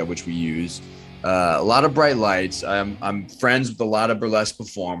fog that which we use. A lot of bright lights. I'm friends with a lot of burlesque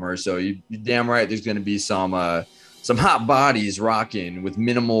performers, so you're damn right there's going to be some hot bodies rocking with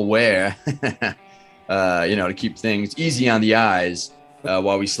minimal wear, to keep things easy on the eyes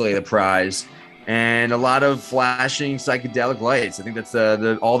while we slay the prize. and a lot of flashing psychedelic lights. I think that's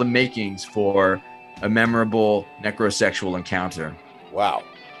all the makings for a memorable necrosexual encounter. Wow.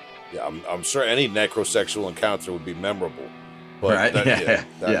 Yeah, I'm sure any necrosexual encounter would be memorable. But Right?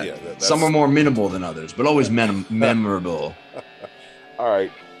 that's... Some are more minimal than others, but always memorable. All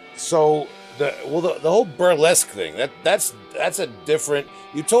right. So the whole burlesque thing, that's a different.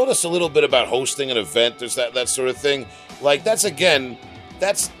 You told us a little bit about hosting an event. There's that sort of thing. Like that's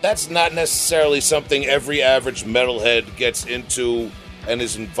not necessarily something every average metalhead gets into and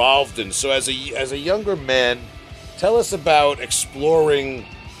is involved in. So as a younger man, tell us about exploring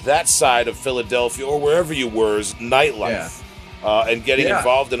that side of Philadelphia or wherever you were, nightlife, and getting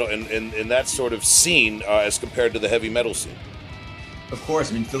involved in that sort of scene as compared to the heavy metal scene. Of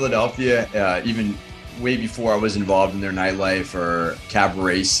course, I mean, Philadelphia, even way before I was involved in their nightlife or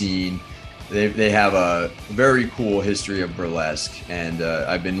cabaret scene, they have a very cool history of burlesque. And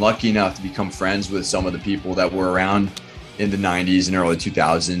I've been lucky enough to become friends with some of the people that were around in the 90s and early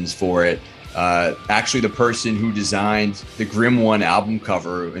 2000s for it. Actually, the person who designed the Grim One album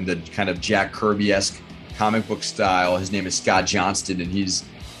cover in the kind of Jack Kirby-esque comic book style, his name is Scott Johnston, and he's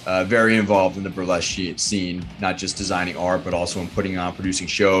very involved in the burlesque scene, not just designing art, but also in putting on, producing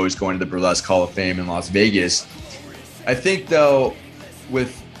shows, going to the Burlesque Hall of Fame in Las Vegas. I think, though,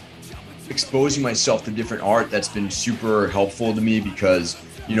 with exposing myself to different art, that's been super helpful to me because,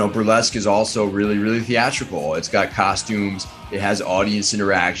 you know, burlesque is also really, really theatrical. It's got costumes, it has audience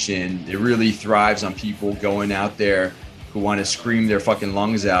interaction, it really thrives on people going out there who want to scream their fucking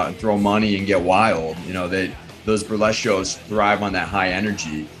lungs out and throw money and get wild. You know, those burlesque shows thrive on that high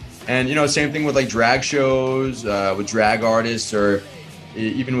energy. And, you know, same thing with like drag shows, with drag artists, or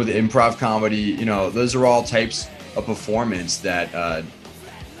even with improv comedy. You know, those are all types of performance that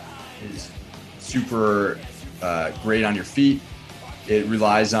is super great on your feet. It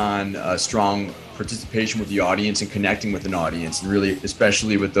relies on strong participation with the audience and connecting with an audience, and really,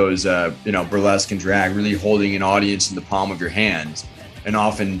 especially with those, you know, burlesque and drag, really holding an audience in the palm of your hand. And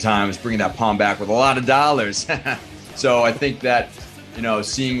oftentimes bringing that palm back with a lot of dollars. So I think that, you know,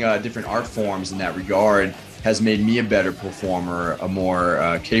 seeing different art forms in that regard has made me a better performer, a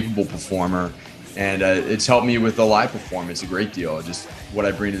more capable performer. And it's helped me with the live performance a great deal. Just what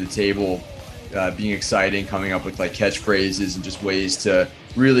I bring to the table, being exciting, coming up with like catchphrases and just ways to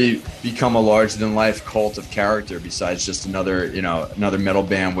really become a larger than life cult of character besides just another metal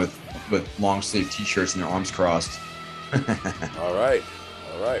band with long sleeve t-shirts and their arms crossed. All right.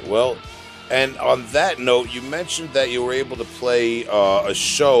 Well, and on that note, you mentioned that you were able to play a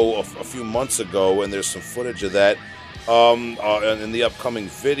show a few months ago, and there's some footage of that in the upcoming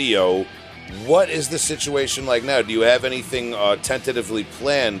video. What is the situation like now? Do you have anything tentatively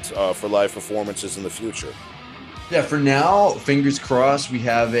planned for live performances in the future? Yeah, for now, fingers crossed, we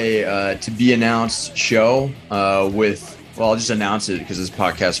have a to-be-announced show with... Well, I'll just announce it because this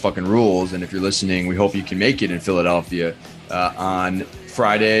podcast fucking rules. And if you're listening, we hope you can make it in Philadelphia on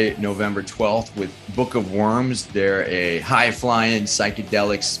Friday, November 12th with Book of Worms. They're a high-flying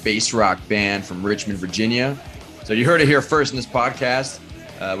psychedelic space rock band from Richmond, Virginia. So you heard it here first in this podcast.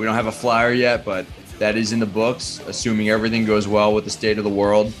 We don't have a flyer yet, but that is in the books, assuming everything goes well with the state of the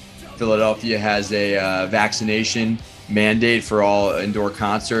world. Philadelphia has a vaccination mandate for all indoor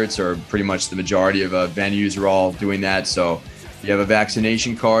concerts, or pretty much the majority of venues are all doing that. So you have a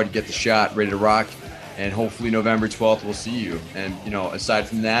vaccination card, get the shot, ready to rock, and hopefully November 12th we'll see you. And, you know, aside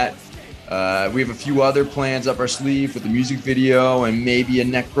from that, we have a few other plans up our sleeve with the music video and maybe a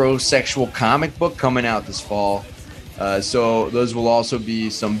Necrosexual comic book coming out this fall. So those will also be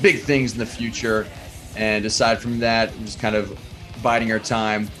some big things in the future. And aside from that, we're just kind of biding our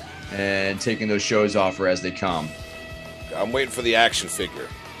time and taking those shows offer as they come. I'm waiting for the action figure.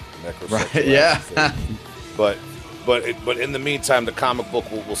 Right, yeah. But in the meantime, the comic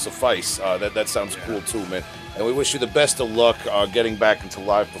book will suffice. That sounds cool too, man. And we wish you the best of luck getting back into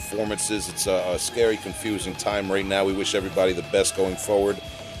live performances. It's a scary, confusing time right now. We wish everybody the best going forward.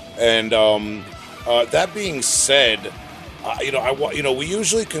 And that being said, we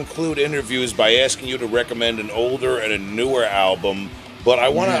usually conclude interviews by asking you to recommend an older and a newer album. But I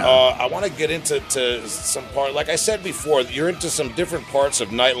want to get into some part. Like I said before, you're into some different parts of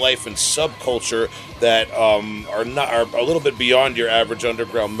nightlife and subculture that are a little bit beyond your average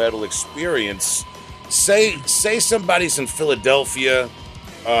underground metal experience. Say somebody's in Philadelphia.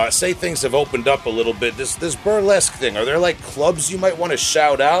 Say things have opened up a little bit. This burlesque thing. Are there like clubs you might want to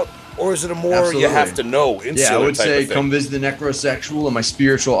shout out, or is it a more Absolutely. You have to know? Yeah, I would say come visit the Necrosexual in my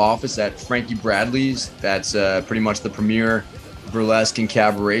spiritual office at Frankie Bradley's. That's pretty much the premier burlesque and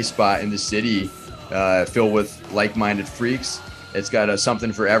cabaret spot in the city, filled with like-minded freaks. It's got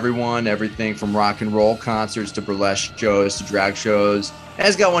something for everyone, everything from rock and roll concerts to burlesque shows to drag shows. And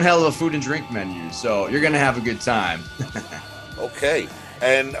it's got one hell of a food and drink menu, so you're going to have a good time. Okay.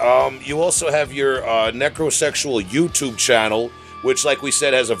 And you also have your Necrosexual YouTube channel, which, like we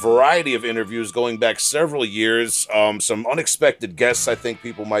said, has a variety of interviews going back several years. Some unexpected guests I think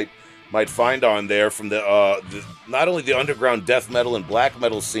people might find on there from the not only the underground death metal and black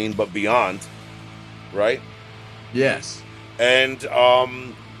metal scene, but beyond, right? Yes. And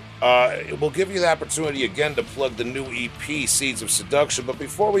we'll give you the opportunity again to plug the new EP, Seeds of Seduction. But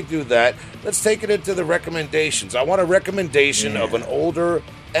before we do that, let's take it into the recommendations. I want a recommendation of an older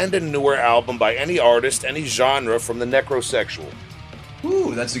and a newer album by any artist, any genre from the Necrosexual.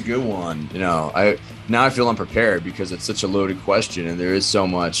 Ooh, that's a good one. You know, I feel unprepared because it's such a loaded question, and there is so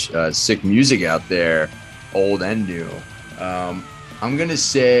much sick music out there, old and new. I'm gonna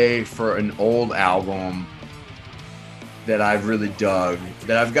say for an old album that I've really dug,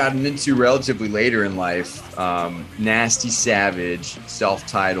 that I've gotten into relatively later in life, Nasty Savage,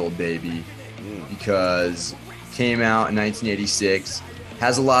 self-titled baby, because came out in 1986,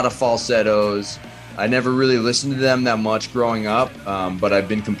 has a lot of falsettos. I never really listened to them that much growing up, but I've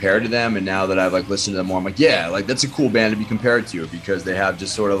been compared to them, and now that I've listened to them more, I'm like, yeah, that's a cool band to be compared to, because they have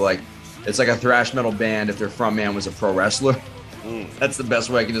just sort of it's like a thrash metal band if their frontman was a pro wrestler. That's the best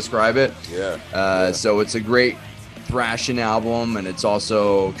way I can describe it. Yeah. So it's a great thrashing album, and it's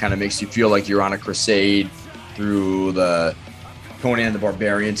also kind of makes you feel like you're on a crusade through the Conan the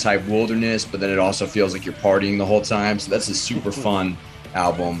Barbarian type wilderness, but then it also feels like you're partying the whole time. So that's a super fun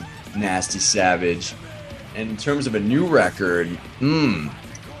album, Nasty Savage. And in terms of a new record, man,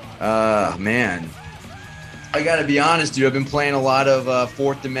 I gotta be honest, dude, I've been playing a lot of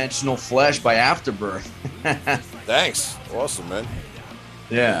Fourth Dimensional Flesh by Afterbirth. Thanks. Awesome, man.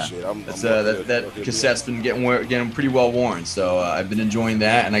 Yeah, that cassette's been getting pretty well worn, so I've been enjoying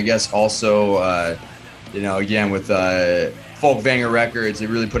that. And I guess also, again with Folk Banger Records, they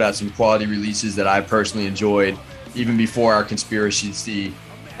really put out some quality releases that I personally enjoyed, even before our Conspiracy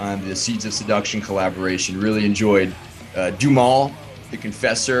on the Seeds of Seduction collaboration. Really enjoyed Dumal, the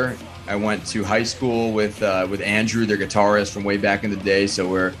Confessor. I went to high school with Andrew, their guitarist from way back in the day, so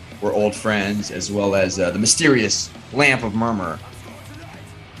we're old friends, as well as the mysterious Lamp of Murmur.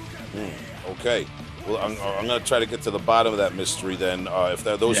 Okay. Well, I'm going to try to get to the bottom of that mystery then. If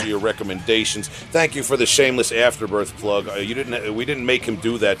those are your recommendations, thank you for the shameless Afterbirth plug. We didn't make him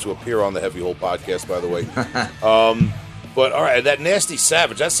do that to appear on the Heavy Hole podcast, by the way. But all right, that Nasty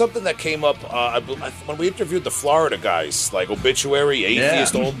Savage, that's something that came up when we interviewed the Florida guys, like Obituary,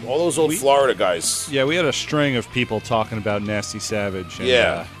 Atheist, all those old Florida guys. Yeah, we had a string of people talking about Nasty Savage.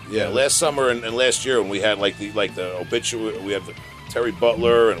 And, last summer and last year when we had the Obituary, we had Terry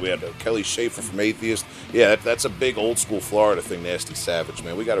Butler, and we had Kelly Schaefer from Atheist. Yeah, that's a big old school Florida thing, Nasty Savage,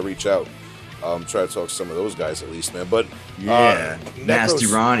 man. We got to reach out. Try to talk to some of those guys at least, man. But Nasty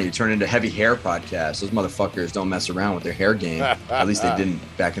Ronnie turned into Heavy Hair Podcast. Those motherfuckers don't mess around with their hair game. At least they didn't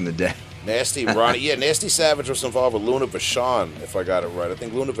back in the day. Nasty Ronnie, yeah, Nasty Savage was involved with Luna Vachon, if I got it right. I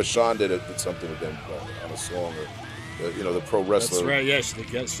think Luna Vachon did something with them on a song, or the pro wrestler. That's right. Yeah, she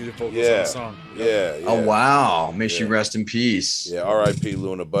did vocals on the song. Yeah. Oh wow, may she rest in peace. Yeah, R.I.P.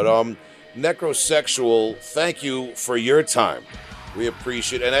 Luna. But Necrosexual, thank you for your time. We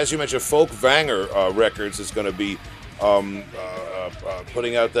appreciate it. And as you mentioned, Folk Banger Records is going to be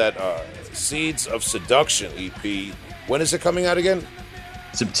putting out that Seeds of Seduction EP. When is it coming out again?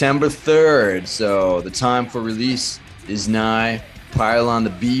 September 3rd. So the time for release is nigh. Pile on the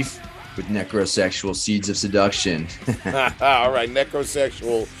beef with Necrosexual, Seeds of Seduction. All right,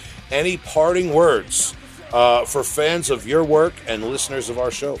 Necrosexual. Any parting words for fans of your work and listeners of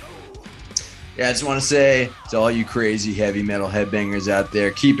our show? Yeah, I just want to say to all you crazy heavy metal headbangers out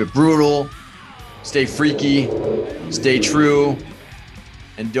there, keep it brutal, stay freaky, stay true,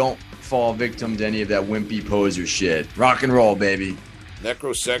 and don't fall victim to any of that wimpy poser shit. Rock and roll, baby.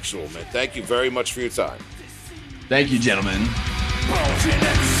 Necrosexual, man. Thank you very much for your time. Thank you, gentlemen. Bulging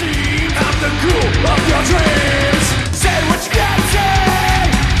at the seams, I'm the ghoul of your dreams. Say what you gotta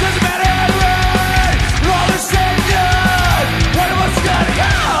say, doesn't matter anyway. We're all the same blood, one of us gotta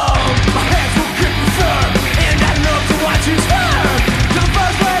go. My hands will grip you firm, and I love to watch you turn. To the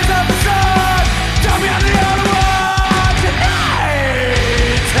first rays of the sun, tell me I'm the only one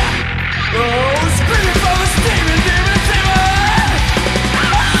tonight. Oh, screaming for the steaming demon.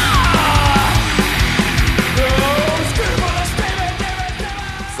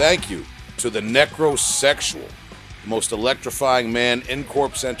 Thank you to the Necrosexual, the most electrifying man in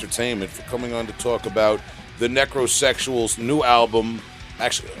corpse entertainment, for coming on to talk about the Necrosexual's new album.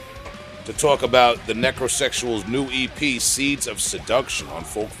 Actually, to talk about the Necrosexual's new EP, Seeds of Seduction, on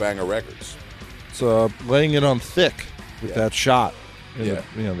Folkvanger Records. So laying it on thick with that shot. And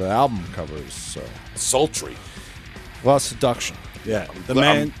Yeah. the album covers. So Sultry. a lot of seduction. Yeah, the I'm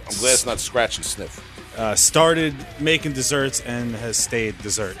man glad it's not scratch and sniff. started making desserts and has stayed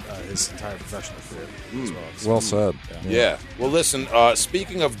dessert his entire professional career as well. So, Well said. Yeah. Well, listen,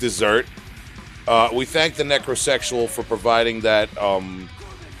 speaking of dessert, we thank the Necrosexual for providing that,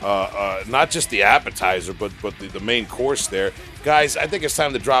 not just the appetizer, but the main course there. Guys, I think it's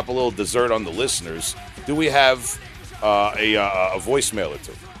time to drop a little dessert on the listeners. Do we have a voicemail or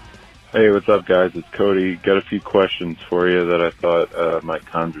two? Hey, what's up, guys? It's Cody. Got a few questions for you that I thought might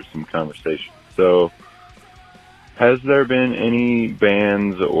conjure some conversation. So, has there been any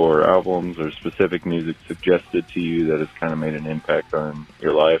bands or albums or specific music suggested to you that has kind of made an impact on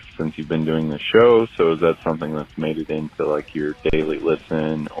your life since you've been doing the show? So is that something that's made it into like your daily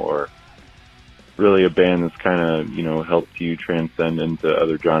listen, or really a band that's kind of, helped you transcend into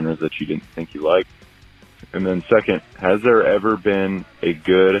other genres that you didn't think you liked? And then second, has there ever been a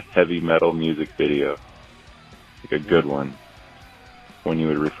good heavy metal music video? Like a good one, when you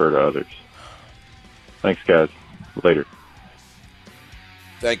would refer to others? Thanks, guys. Later.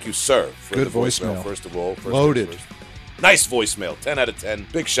 Thank you, sir. For Good the voicemail, voicemail. first of all. Loaded. First. Nice voicemail. 10 out of 10.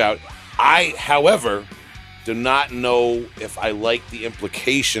 Big shout. I, however, do not know if I like the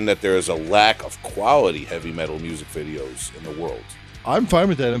implication that there is a lack of quality heavy metal music videos in the world. I'm fine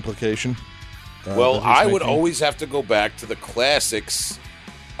with that implication. Well, that he's I would making. always have to go back to the classics.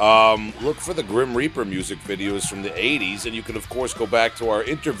 Look for the Grim Reaper music videos from the 80s, and you can, of course, go back to our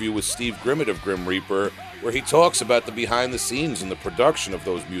interview with Steve Grimmett of Grim Reaper, where he talks about the behind-the-scenes and the production of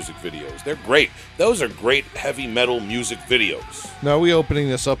those music videos. They're great. Those are great heavy metal music videos. Now, are we opening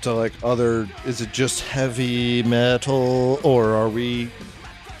this up to like other? Is it just heavy metal, or are we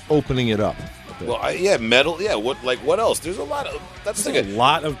opening it up? Well, metal. Yeah, what else? There's a lot of. That's There's like a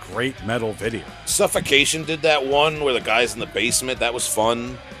lot of great metal videos. Suffocation did that one where the guy's in the basement. That was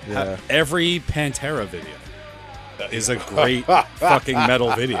fun. Yeah. Every Pantera video is a great fucking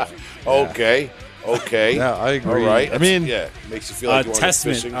metal video. Okay. Yeah, I agree. All right. I mean, makes you feel like you want to go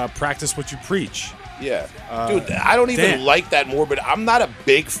fishing. Testament, practice what you preach. Yeah. Dude, I don't even damn. like that Morbid. I'm not a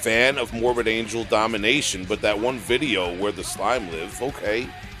big fan of Morbid Angel Domination, but that one video where the slime live, okay.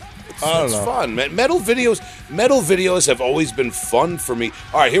 It's fun, man. Metal videos have always been fun for me.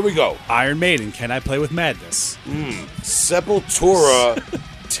 All right, here we go. Iron Maiden, Can I Play with Madness? Sepultura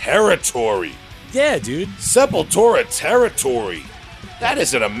Territory. Yeah, dude. Sepultura Territory. That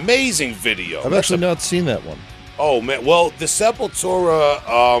is an amazing video. I've actually not seen that one. Oh, man. Well, the Sepultura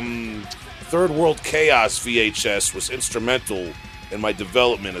Third World Chaos VHS was instrumental in my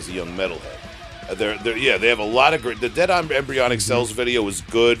development as a young metalhead. They have a lot of great. The Dead Embryonic Cells video was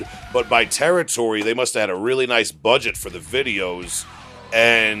good, but by Territory, they must have had a really nice budget for the videos,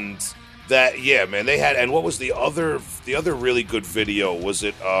 and that, yeah, man, they had. And what was the other really good video? Was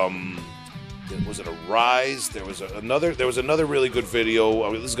it Arise? There was another really good video.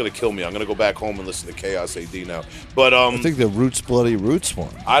 I mean, this is gonna kill me. I'm gonna go back home and listen to Chaos AD now. But I think the Roots Bloody Roots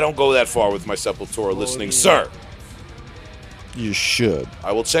one. I don't go that far with my Sepultura listening, sir. You should.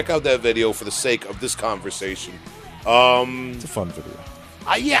 I will check out that video for the sake of this conversation. It's a fun video.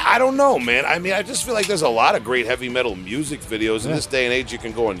 I don't know, man. I mean, I just feel like there's a lot of great heavy metal music videos. In this day and age, you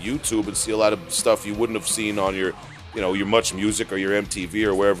can go on YouTube and see a lot of stuff you wouldn't have seen on your Much Music or your MTV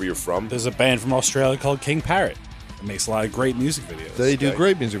or wherever you're from. There's a band from Australia called King Parrot. It makes a lot of great music videos. They do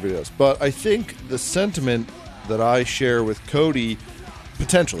great music videos. But I think the sentiment that I share with Cody,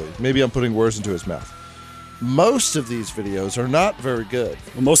 potentially, maybe I'm putting words into his mouth, most of these videos are not very good.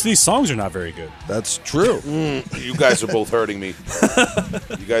 Well, most of these songs are not very good. That's true. You guys are both hurting me.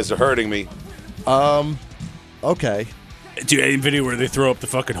 You guys are hurting me. Okay. Dude, any video where they throw up the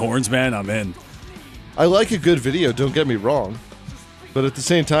fucking horns, man, I'm in. I like a good video, don't get me wrong. But at the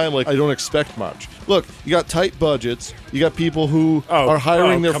same time, like, I don't expect much. Look, you got tight budgets. You got people who are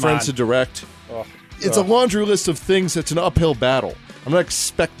hiring their friends to direct. It's a laundry list of things. It's an uphill battle. I'm not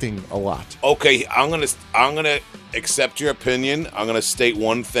expecting a lot. Okay, I'm gonna accept your opinion. I'm gonna state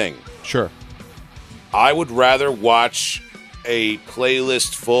one thing. Sure. I would rather watch a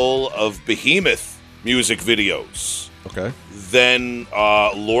playlist full of Behemoth music videos Okay. than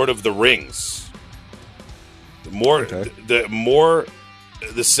Lord of the Rings. The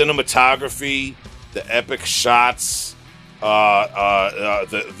cinematography, the epic shots,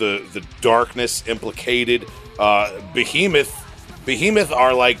 the darkness implicated. Behemoth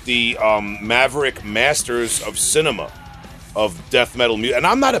are like the Maverick masters of cinema. of death metal music. And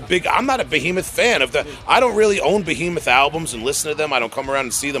I'm not a Behemoth fan of the. I don't really own Behemoth albums and listen to them. I don't come around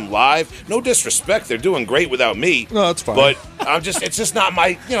and see them live. No disrespect, they're doing great without me. No, that's fine. But it's just not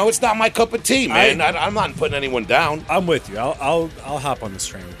my, it's not my cup of tea, man. I'm not putting anyone down. I'm with you. I'll hop on this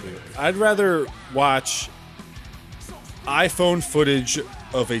train with you. I'd rather watch iPhone footage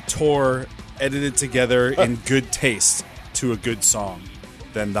of a tour edited together in good taste to a good song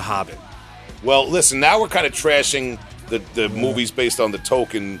than The Hobbit. Well, listen, now we're kind of trashing the movies based on the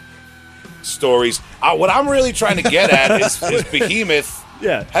Tolkien stories. What I'm really trying to get at is Behemoth.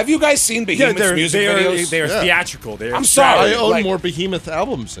 Yeah. Have you guys seen Behemoth's music videos? They are theatrical. I'm sorry. I own more Behemoth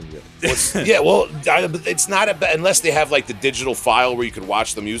albums than you. It's not unless they have like the digital file where you can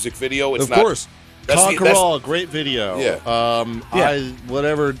watch the music video. It's of course. Conquer that's All, great video. Yeah.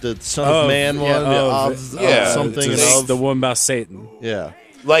 Whatever the Son of Man one. Something. The one about Satan. Yeah.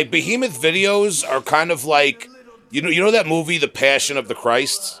 Like Behemoth videos are kind of like, you know that movie, The Passion of the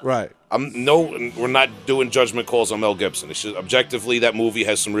Christ? Right. We're not doing judgment calls on Mel Gibson. It's just objectively that movie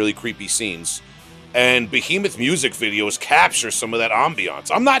has some really creepy scenes, and Behemoth music videos capture some of that ambiance.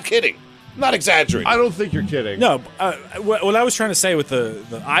 I'm not kidding. I'm not exaggerating. I don't think you're kidding. No, what I was trying to say with the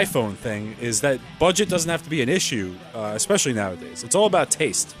iPhone thing is that budget doesn't have to be an issue, especially nowadays. It's all about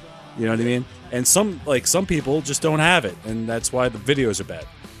taste. You know what I mean? And some people just don't have it, and that's why the videos are bad.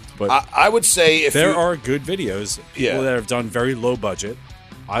 But I would say if there are good videos, people that have done very low budget,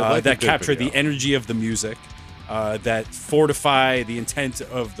 that capture the energy of the music, that fortify the intent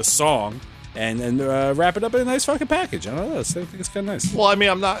of the song, and wrap it up in a nice fucking package. I don't know. I think it's kind of nice. Well, I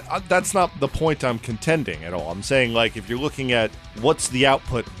mean, that's not the point I'm contending at all. I'm saying, like, if you're looking at what's the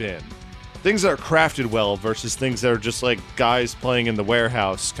output been, things that are crafted well versus things that are just like guys playing in the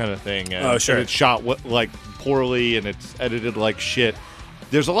warehouse kind of thing. And, sure. And it's shot like poorly and it's edited like shit.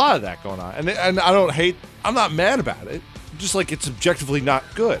 There's a lot of that going on, and I don't hate. I'm not mad about it. Just like it's objectively not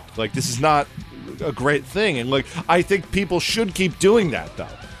good. Like this is not a great thing, and like I think people should keep doing that though.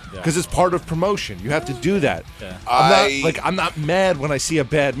 Because it's part of promotion. You have to do that. Yeah. I'm not mad when I see a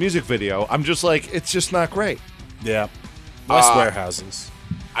bad music video. I'm just like, it's just not great. Yeah. West warehouses.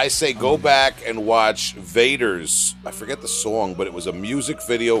 I say go back and watch Vader's, I forget the song, but it was a music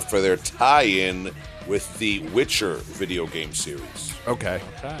video for their tie-in with the Witcher video game series. Okay.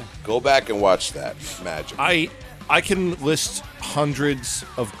 Go back and watch that. Magic. I can list hundreds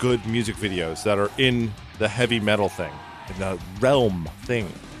of good music videos that are in the heavy metal thing, in the realm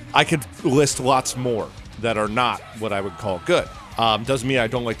thing. I could list lots more that are not what I would call good. Doesn't mean I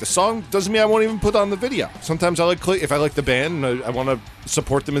don't like the song. Doesn't mean I won't even put on the video. Sometimes I if I like the band and I want to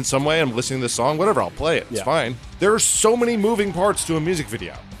support them in some way, I'm listening to the song, whatever, I'll play it. It's fine. There are so many moving parts to a music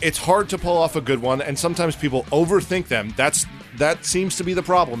video. It's hard to pull off a good one, and sometimes people overthink them. That seems to be the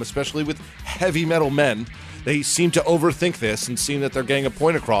problem, especially with heavy metal men. They seem to overthink this and seem that they're getting a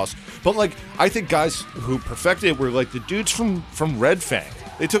point across. But, like, I think guys who perfected it were, like, the dudes from Red Fang.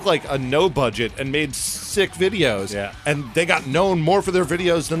 They took, like, a no budget and made sick videos. Yeah. And they got known more for their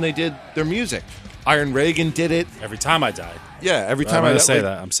videos than they did their music. Iron Reagan did it. Every Time I Die. Yeah, every time I'm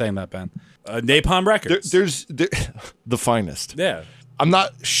saying that, Ben. Napalm Records. There's the finest. Yeah. I'm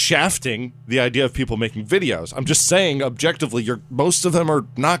not shafting the idea of people making videos. I'm just saying, objectively, most of them are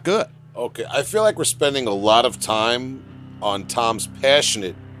not good. Okay, I feel like we're spending a lot of time on Tom's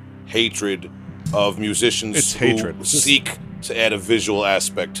passionate hatred of musicians who seek to add a visual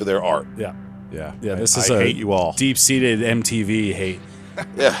aspect to their art. Yeah. Yeah. This is I hate you all. Deep-seated MTV hate.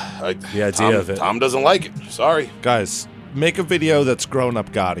 Yeah. The idea of it. Tom doesn't like it. Sorry. Guys, make a video that's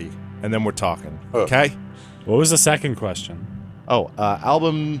grown-up Gotti, and then we're talking. Okay? What was the second question? Oh,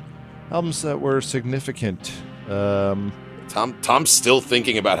 albums that were significant. Tom's still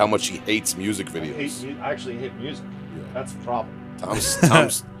thinking about how much he hates music videos. I actually hate music. Yeah. That's the problem.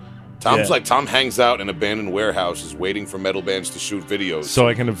 Tom's like, Tom hangs out in abandoned warehouses waiting for metal bands to shoot videos. So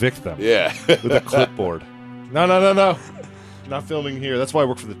I can evict them. Yeah. With a clipboard. No. Not filming here. That's why I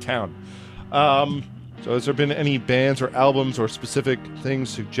work for the town. So has there been any bands or albums or specific things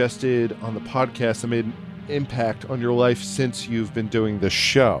suggested on the podcast that made an impact on your life since you've been doing the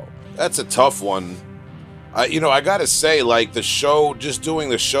show? That's a tough one. I gotta say, like, just doing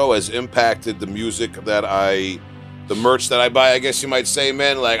the show has impacted the music the merch that I buy, I guess you might say,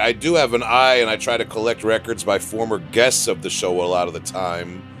 man. Like, I do have an eye, and I try to collect records by former guests of the show a lot of the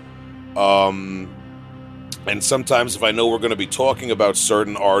time. And sometimes if I know we're going to be talking about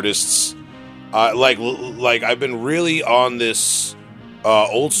certain artists, like I've been really on this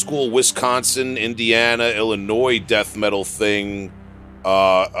old school Wisconsin, Indiana, Illinois death metal thing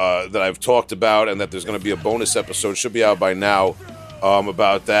that I've talked about, and that there's going to be a bonus episode, should be out by now,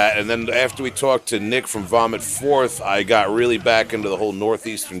 about that. And then after we talked to Nick from Vomit Forth, I got really back into the whole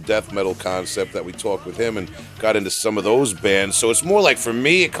Northeastern death metal concept that we talked with him and got into some of those bands. So it's more like, for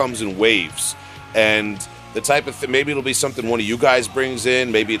me, it comes in waves. And the type of thing, maybe it'll be something one of you guys brings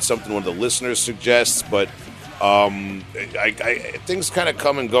in, maybe it's something one of the listeners suggests, but things kind of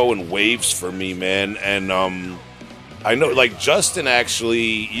come and go in waves for me, man. And I know, like, Justin,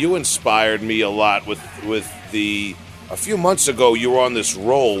 actually, you inspired me a lot with a few months ago, you were on this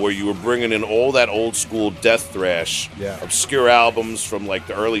roll where you were bringing in all that old school death thrash, obscure albums from like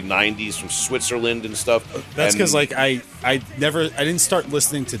the early '90s from Switzerland and stuff. That's because like I didn't start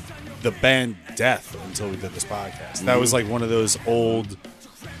listening to the band Death until we did this podcast. That was like one of those old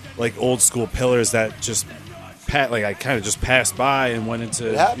school pillars that just I kind of just passed by and went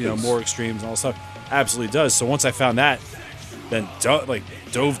into more extremes and all stuff. Absolutely does. So once I found that, then dove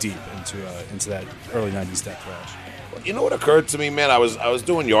deep into that early '90s death thrash. You know what occurred to me, man? I was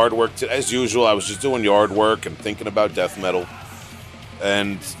doing yard work as usual. I was just doing yard work and thinking about death metal,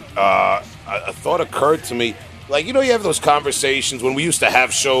 and a thought occurred to me. Like, you have those conversations when we used to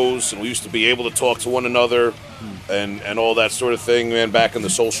have shows and we used to be able to talk to one another and all that sort of thing, man. Back in the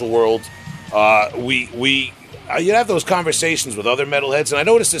social world, you'd have those conversations with other metalheads, and I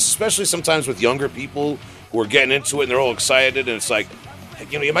noticed this especially sometimes with younger people who are getting into it and they're all excited, and it's like,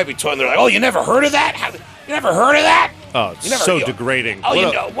 you might be talking. They're like, "Oh, you never heard of that? You never heard of that? Oh, it's so degrading.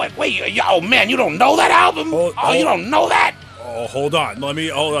 Oh, what? Wait, oh man, you don't know that album? You don't know that? Oh, hold on. Let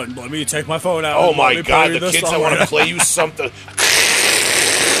me take my phone out. Oh my God, the kids that want to play you something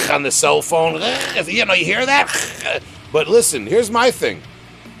on the cell phone. You hear that? But listen, here's my thing.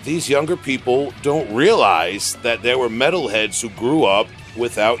 These younger people don't realize that there were metalheads who grew up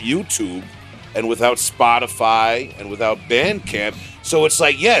without YouTube and without Spotify and without Bandcamp. So it's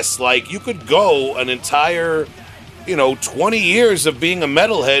like, yes, like you could go an entire, 20 years of being a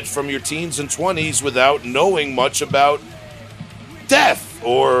metalhead from your teens and 20s without knowing much about death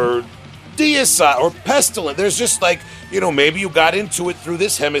or deicide or pestilence. There's just like, maybe you got into it through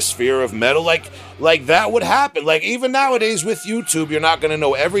this hemisphere of metal. Like that would happen. Like even nowadays with YouTube, you're not going to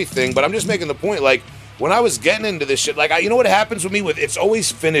know everything, but I'm just making the point. Like when I was getting into this shit, like, you know what happens with me it's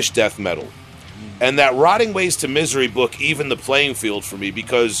always finished death metal. And that Rotting Ways to Misery book evened the playing field for me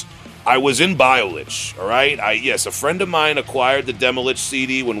because I was in Biolich, all right? A friend of mine acquired the Demolich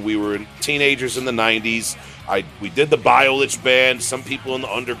CD when we were teenagers in the 90s. We did the Biolich band. Some people in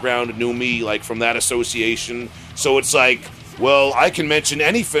the underground knew me, like, from that association. So it's like, well, I can mention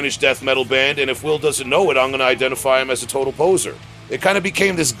any finished death metal band, and if Will doesn't know it, I'm going to identify him as a total poser. It kind of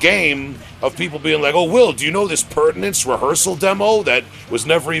became this game of people being like, oh, Will, do you know this Pertinence rehearsal demo that was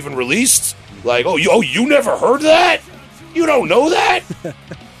never even released? Like, you never heard that? You don't know that?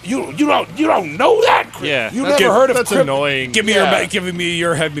 You don't know that? Yeah, you never heard of that's annoying. Giving me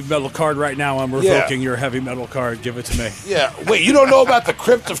your heavy metal card right now. I'm revoking your heavy metal card. Give it to me. Yeah. Wait, you don't know about the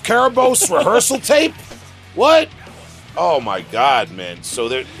Crypt of Karabos rehearsal tape? What? Oh my God, man! So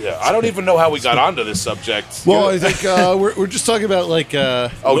I don't even know how we got onto this subject. Well, I think we're just talking about like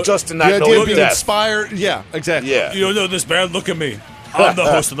Justin not the idea knowing of being death. Inspired. Yeah, exactly. Yeah. You don't know this band? Look at me. I'm the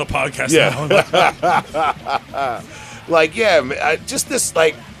host of the podcast now. Like, yeah, man, just this,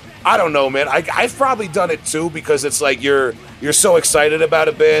 like, I don't know, man. I've probably done it too because it's like you're so excited about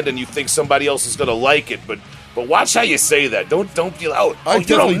a band and you think somebody else is gonna like it, but watch how you say that. Don't be like, I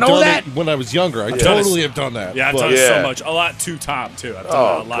definitely done it when I was younger. I totally have done that. Yeah, I've done it so much. A lot to Tom too. I've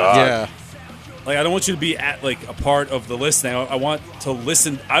done it a lot. God. Yeah. Like, I don't want you to be at like a part of the listening. I want to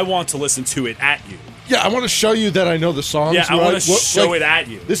listen. I want to listen to it at you. Yeah, I want to show you that I know the songs. Yeah, I want to show it at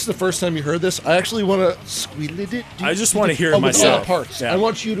you. This is the first time you heard this. I actually want to squeal it. I just want to hear it myself. All the parts. Yeah. I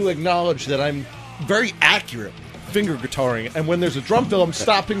want you to acknowledge that I'm very accurate finger guitaring, and when there's a drum fill, I'm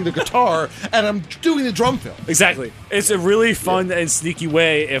stopping the guitar and I'm doing the drum fill. Exactly. It's a really fun and sneaky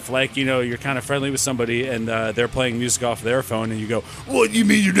way if, like, you're kind of friendly with somebody and they're playing music off their phone and you go, "What, you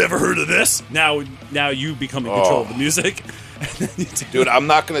mean you never heard of this?" Now you become in control of the music. Dude, I'm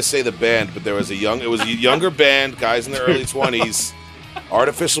not going to say the band, but it was a younger band, guys in their early 20s.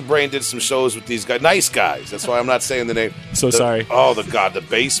 Artificial Brain did some shows with these guys. Nice guys. That's why I'm not saying the name. Sorry. Oh, the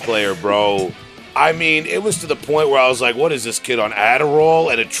bass player, bro. I mean, it was to the point where I was like, what is this kid on Adderall?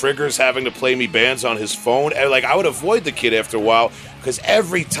 And it triggers having to play me bands on his phone. And, like, I would avoid the kid after a while because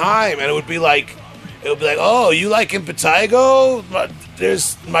every time, and it would be like, oh, you like Impetigo?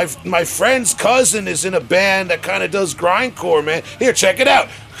 There's my friend's cousin is in a band that kind of does grindcore, man. Here, check it out.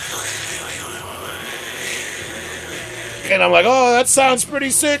 And I'm like, oh, that sounds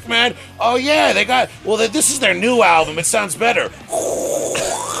pretty sick, man. Oh, yeah, this is their new album. It sounds better.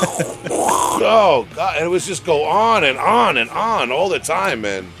 oh god, and it was just go on and on and on all the time,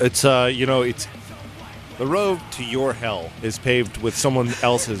 man. It's it's the road to your hell is paved with someone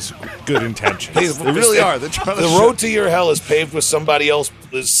else's good intentions. They really are. They're trying to the road to your hell is paved with somebody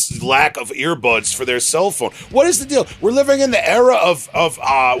else's lack of earbuds for their cell phone. What is the deal? We're living in the era of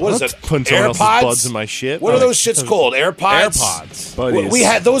what is it? Putting someone else's buds in my shit. What are those shits called? AirPods. Buddies. We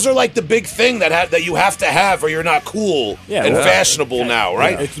had those are like the big thing that you have to have or you're not cool and fashionable now,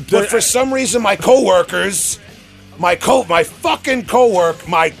 right? Yeah. But for some reason, my coworkers, my fucking coworker,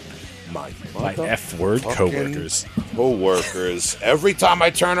 my F word coworkers. Coworkers. Every time I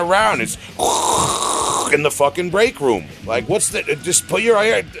turn around, it's in the fucking break room. Like, what's the? Just put your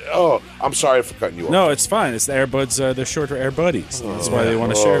ear. Oh, I'm sorry for cutting you off. No, it's fine. It's the AirBuds. They're short for Air Buddies. That's why they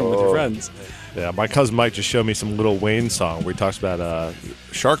want to share them with your friends. Yeah, my cousin Mike just showed me some Lil Wayne song where he talks about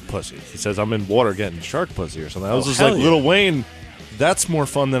shark pussy. He says, "I'm in water getting shark pussy" or something. I was just like, yeah. Lil Wayne. That's more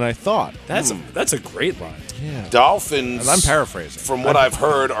fun than I thought. That's a great line. Yeah. Dolphins, and I'm paraphrasing. From what I've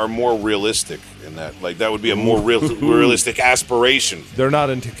heard, are more realistic in that. Like, that would be a more realistic aspiration. They're not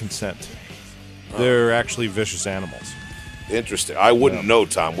into consent. They're actually vicious animals. Interesting. I wouldn't know,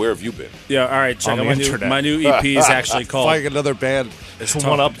 Tom. Where have you been? Yeah, all right. Check On out the internet. my new EP is actually called Find another band to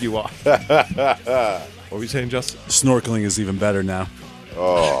one up you on. What were you saying, Justin? Snorkeling is even better now.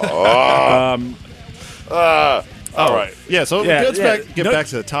 All right. Yeah, so let's get back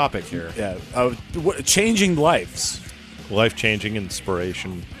to the topic here. Yeah. Changing lives. Life-changing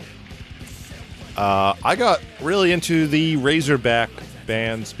inspiration. I got really into the Razorback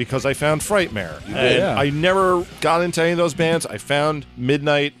bands because I found Frightmare. And I never got into any of those bands. I found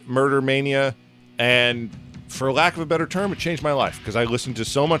Midnight Murder Mania, and for lack of a better term, it changed my life because I listened to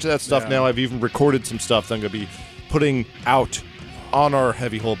so much of that stuff now. I've even recorded some stuff that I'm going to be putting out on our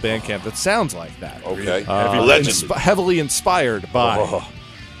Heavy Hole Bandcamp that sounds like that. Okay. Heavily inspired by.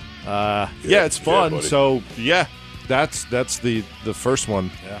 Yeah, it's fun. So, yeah, that's the first one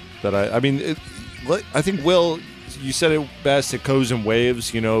that I mean, I think, Will, you said it best. It goes in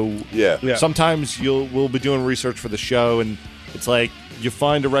waves, Yeah. Sometimes we'll be doing research for the show, and it's like you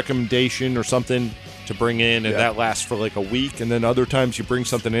find a recommendation or something to bring in, and that lasts for like a week, and then other times you bring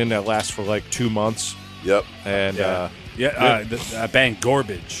something in that lasts for like 2 months. Yep. And the band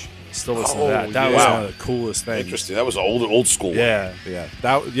Garbage. Still listen to that. That was one of the coolest things. Interesting. That was an old school one. Yeah.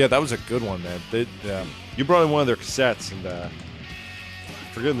 That was a good one, man. You brought in one of their cassettes, and I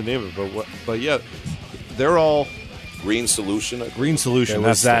forget the name of it, but yeah, they're all Green Solution. Green Solution. There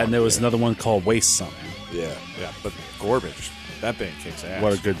was that, and there was another one called Waste Something. Yeah. But Garbage, that band kicks ass.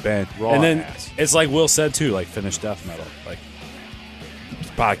 What a good band. Raw and then ass. it's like Will said too, like finished death metal. Like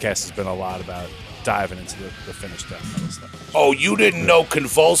this podcast has been a lot about diving into the finished death metal stuff. Oh, you didn't know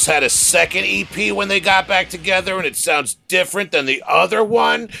Convulse had a second EP when they got back together, and it sounds different than the other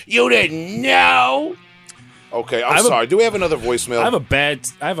one? You didn't know? Okay, I'm sorry. Do we have another voicemail? I have a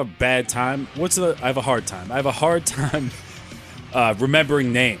bad time. I have a hard time. I have a hard time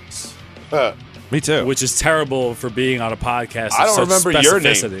remembering names. Me too. Which is terrible for being on a podcast. I don't remember your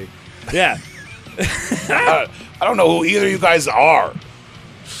name. Yeah. I don't know who either of you guys are.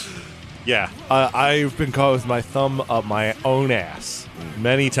 Yeah, I've been caught with my thumb up my own ass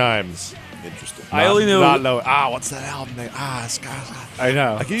many times. Interesting. I only knew. What's that album name? I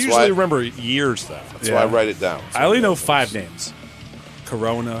know. I can usually remember years, though. That's why I write it down. I only know 5 names: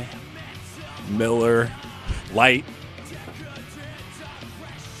 Corona, Miller, Light,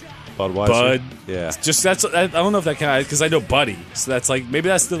 Budweiser. Bud. Yeah. Just I don't know if that counts because I know Buddy. So that's like maybe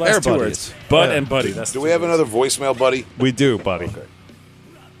that's the last Air 2 Buddies. words. Bud Yeah. and Buddy. Do we have another voicemail, buddy? We do, buddy. Okay.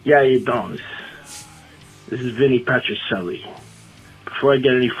 Yeah, you don't. This is Vinny Patricelli. Before I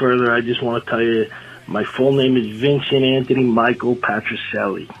get any further, I just want to tell you my full name is Vincent Anthony Michael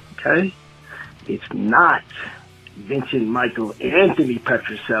Patricelli, okay? It's not Vincent Michael Anthony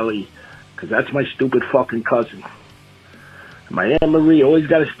Patricelli, because that's my stupid fucking cousin. My Aunt Marie always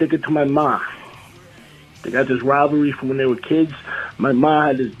got to stick it to my ma. They got this rivalry from when they were kids. My ma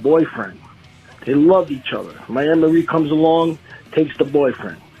had this boyfriend. They loved each other. My Aunt Marie comes along, takes the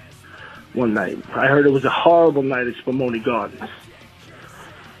boyfriend. One night, I heard it was a horrible night at Spumoni Gardens.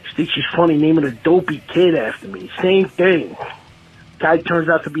 She thinks she's funny naming a dopey kid after me. Same thing. Guy turns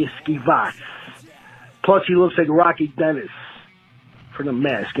out to be a skivat. Plus, he looks like Rocky Dennis for the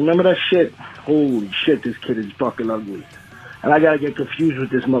mask. Remember that shit? Holy shit, this kid is fucking ugly. And I gotta get confused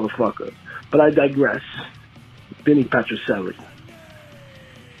with this motherfucker. But I digress. Vinny Patricelli.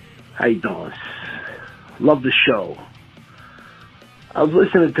 How you doing? Love the show. I was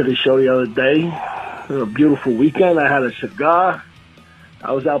listening to the show the other day. It was a beautiful weekend. I had a cigar.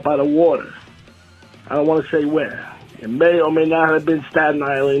 I was out by the water. I don't want to say where. It may or may not have been Staten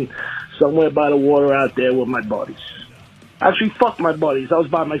Island. somewhere by the water out there with my buddies. Actually, fuck my buddies. I was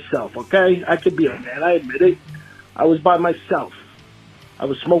by myself, okay? I could be a man. I admit it. I was by myself. I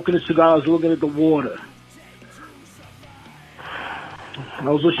was smoking a cigar. I was looking at the water. I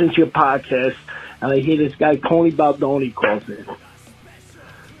was listening to your podcast, and I hear this guy, Tony Baldoni, calls in.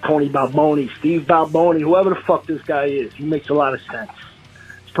 Tony Balboni, Steve Balboni, whoever the fuck this guy is. He makes a lot of sense.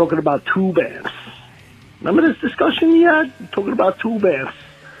 He's talking about tube amps. Remember this discussion he had? He's talking about tube amps.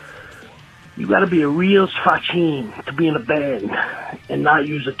 You gotta be a real sfachin to be in a band and not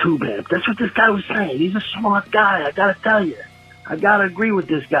use a tube amp. That's what this guy was saying. He's a smart guy, I gotta tell you. I gotta agree with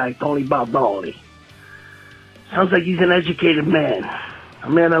this guy, Tony Baldoni. Sounds like he's an educated man. A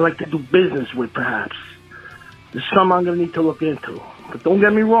man I like to do business with, perhaps. There's something I'm gonna need to look into. But don't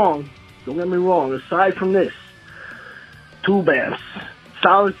get me wrong. Aside from this, tube amps,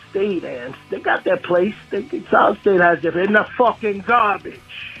 solid state amps, they got their place. Solid state has their, in the fucking garbage.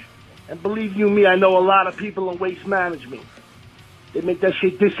 And believe you me, I know a lot of people in waste management. They make that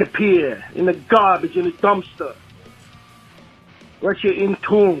shit disappear in the garbage, in the dumpster. Unless you're in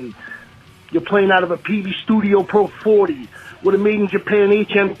tune. You're playing out of a PV Studio Pro 40 with a made in Japan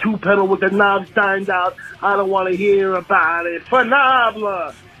HM2 pedal with the knobs dined out. I don't want to hear about it.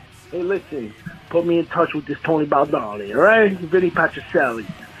 Phenomenal. Hey, listen, put me in touch with this Tony Baldoni, all right? Vinny Patricelli.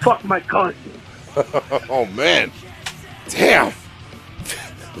 Fuck my cousin. Oh, man. Damn.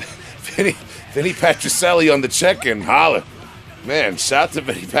 Vinny Patricelli on the check-in. Holla. Man, shout to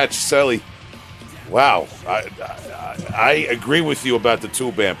Vinny Patricelli. Wow. I agree with you about the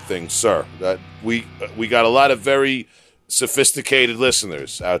tube amp thing, sir. That we got a lot of very sophisticated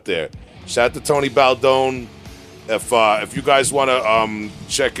listeners out there. Shout out to Tony Baldone. If you guys want to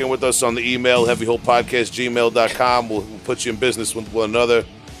check in with us on the email, heavyholepodcast@gmail.com, we'll put you in business with one another.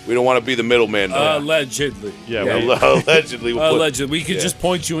 We don't want to be the middleman. Allegedly. Allegedly. We could just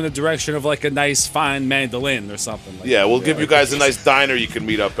point you in the direction of like a nice, fine mandolin or something. We'll give you guys a nice diner you can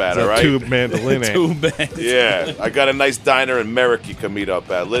meet up at, all right? Tube mandolin. Tube mandolin. Yeah, I got a nice diner in Merrick you can meet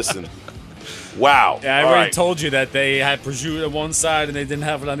up at. Listen. Wow. Yeah, I already told you that they had prosciutto on one side and they didn't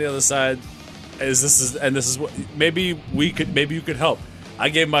have it on the other side. This is what maybe you could help. I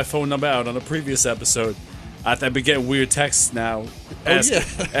gave my phone number out on a previous episode. I've been getting weird texts now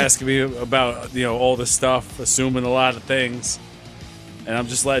asking me about all this stuff, assuming a lot of things, and I'm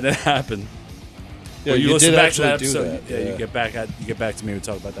just letting it happen. Yeah, you listen did back to that actually do episode. that. Yeah, you get back to me and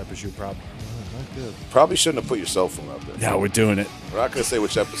talk about that prosciutto problem. Probably shouldn't have put your cell phone out there. No, we're doing it. We're not going to say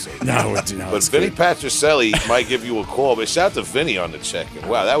which episode. No, we're doing it. But Vinny Patricelli might give you a call. But shout out to Vinny on the check-in.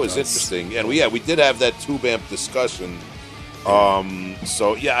 Wow, that was interesting. And we did have that tube amp discussion. I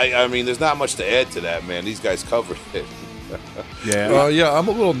mean, there's not much to add to that, man. These guys covered it. I'm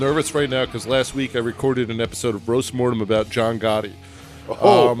a little nervous right now because last week I recorded an episode of Roast Mortem about John Gotti.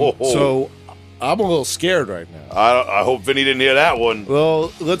 So I'm a little scared right now. I hope Vinny didn't hear that one.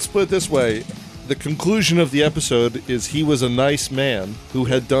 Well, let's put it this way. The conclusion of the episode is he was a nice man who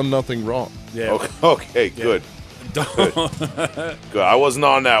had done nothing wrong. Yeah. Okay, good. Good. I wasn't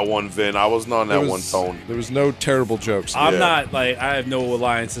on that one, Vin. I wasn't on that one, Tone. There was no terrible jokes. I'm not, I have no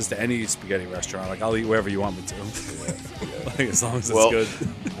alliances to any spaghetti restaurant. Like, I'll eat wherever you want me to. As long as it's good.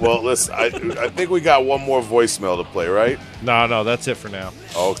 Well, listen, I think we got one more voicemail to play, right? No, that's it for now.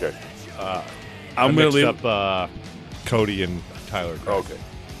 Oh, okay. I'm going to leave up Cody and Tyler. Okay.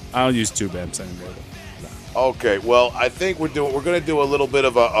 I don't use tube amps anymore. Okay, well, I think we're going to do a little bit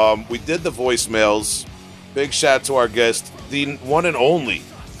of a we did the voicemails. Big shout to our guest, the one and only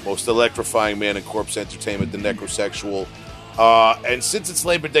most electrifying man in corpse entertainment, the Necrosexual. And since it's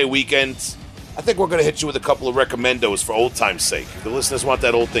Labor Day weekend, I think we're going to hit you with a couple of recommendos for old time's sake. The listeners want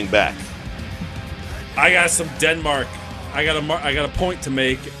that old thing back. I got some Denmark. I got a point to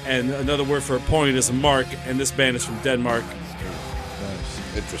make, and another word for a point is a mark, and this band is from Denmark.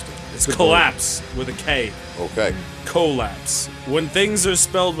 Interesting. It's Kollapse with a K. Okay. Kollapse. When things are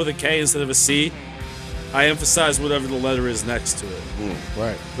spelled with a K instead of a C, I emphasize whatever the letter is next to it.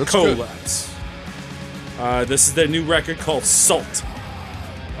 Right. That's Kollapse. This is their new record called Sult,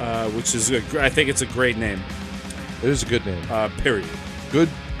 which is I think it's a great name. It is a good name. Period. Good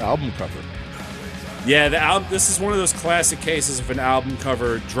album cover. Yeah, the album. This is one of those classic cases of an album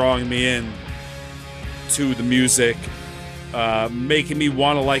cover drawing me in to the music, making me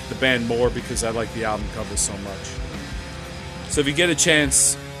want to like the band more because I like the album cover so much. So if you get a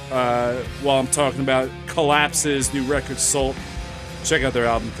chance, while I'm talking about Kollapse's new record, Sult, check out their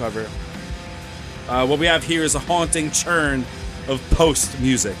album cover. What we have here is a haunting churn of post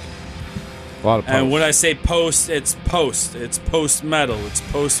music. A lot of post. And when I say post. It's post-metal, it's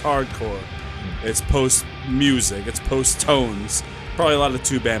post-hardcore, it's post-music, it's post-tones. probably a lot of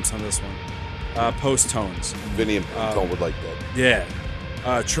tube amps on this one. Post tones. Vinny and Tone would like that. Yeah.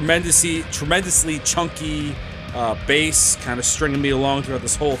 Tremendously chunky bass, kind of stringing me along throughout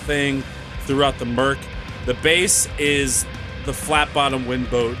this whole thing, throughout the murk. The bass is the flat bottom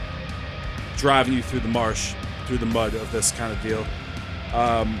wind boat driving you through the marsh, through the mud of this kind of deal.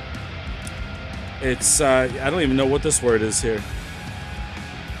 It's I don't even know what this word is here.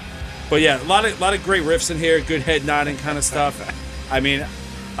 But yeah, a lot of great riffs in here, good head nodding kind of stuff. I mean,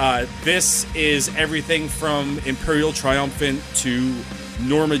 this is everything from Imperial Triumphant to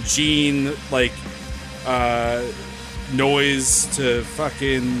Norma Jean, like noise to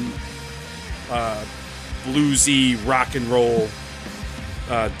fucking bluesy rock and roll,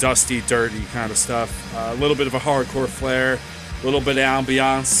 dusty, dirty kind of stuff. A little bit of a hardcore flair, a little bit of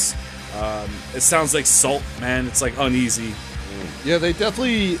ambiance. It sounds like Sult, man. It's like uneasy. Yeah, they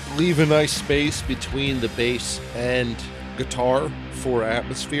definitely leave a nice space between the bass and guitar for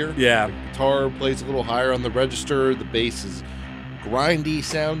atmosphere. Yeah. The guitar plays a little higher on the register. The bass is grindy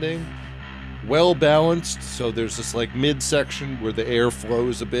sounding, well balanced. So there's this like midsection where the air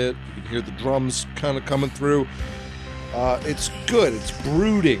flows a bit. You can hear the drums kind of coming through. It's good. It's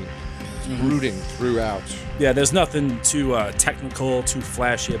brooding. It's brooding throughout. Yeah, there's nothing too technical, too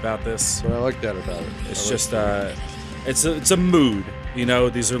flashy about this. But I like that about it. It's just it's a mood. You know,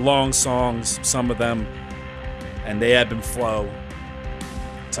 these are long songs, some of them, and they ebb and flow.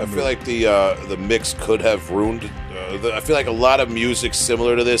 I feel like the mix could have ruined. I feel like a lot of music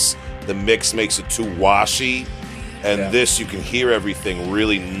similar to this, the mix makes it too washy, and this you can hear everything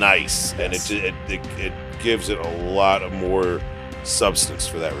really nice, and it gives it a lot of more substance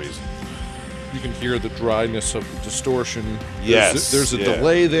for that reason. You can hear the dryness of the distortion. Yes, there's a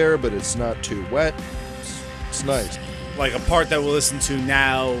delay there, but it's not too wet. It's nice. Like a part that we'll listen to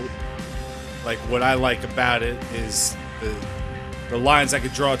now, like what I like about it is the lines I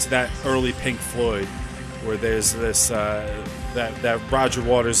could draw to that early Pink Floyd, where there's this that Roger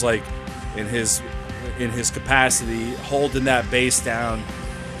Waters, like in his capacity, holding that bass down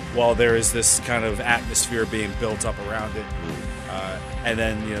while there is this kind of atmosphere being built up around it. And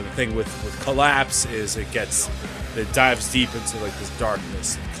then, you know, the thing with Kollapse is it dives deep into like this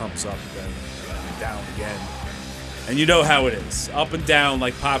darkness and comes up and then down again. And you know how it is. Up and down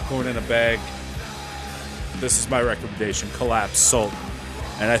like popcorn in a bag. This is my recommendation, Kollapse, Sult.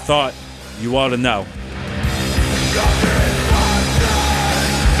 And I thought you ought to know.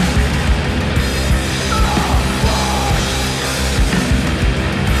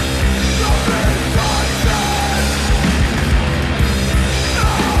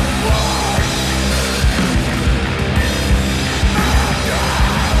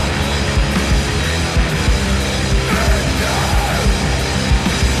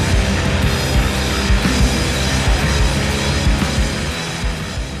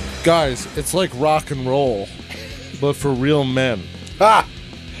 Guys, it's like rock and roll, but for real men. Ha!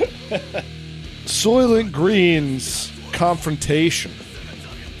 Soilent Green's Confrontation.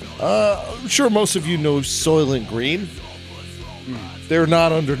 I'm sure most of you know Soilent Green. They're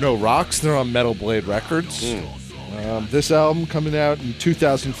not under no rocks. They're on Metal Blade Records. This album coming out in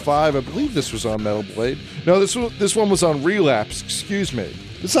 2005. I believe this was on Metal Blade. No, this one was on Relapse. Excuse me.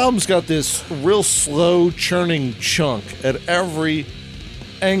 This album's got this real slow churning chunk at every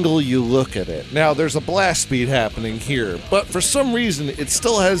angle you look at it. Now, there's a blast beat happening here, but for some reason, it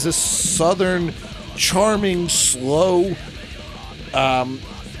still has this southern, charming, slow, kind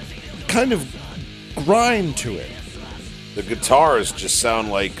of grind to it. The guitars just sound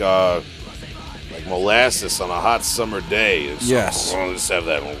like molasses on a hot summer day. Yes. Just have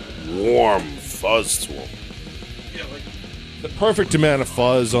that warm fuzz to them. The perfect amount of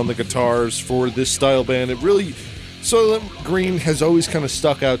fuzz on the guitars for this style band. It really... Soilent Green has always kind of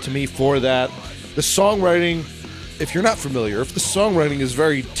stuck out to me for that. The songwriting, if you're not familiar, the songwriting is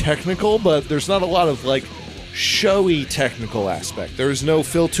very technical, but there's not a lot of, like, showy technical aspect. There is no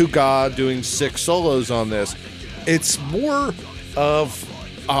Phil Tugad doing 6 solos on this. It's more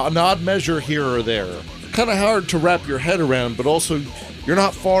of an odd measure here or there. Kind of hard to wrap your head around, but also you're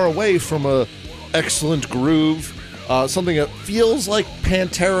not far away from a excellent groove. Something that feels like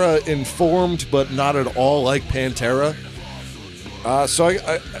Pantera informed, but not at all like Pantera. So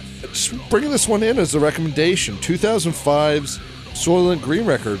I just bringing this one in as a recommendation. 2005's Soilent Green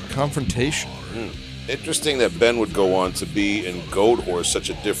record, Confrontation. Interesting that Ben would go on to be in Goat Horse, such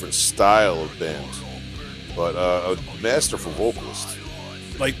a different style of band, but a masterful vocalist.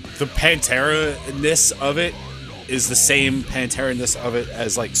 Like the Pantera-ness of it is the same Pantera-ness of it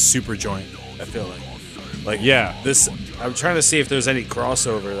as like Superjoint, I feel like. Like, yeah, this. I'm trying to see if there's any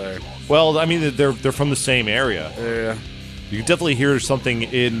crossover there. Well, I mean, they're from the same area. Yeah. You can definitely hear something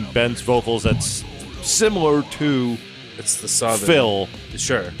in Ben's vocals that's similar to It's the southern Phil,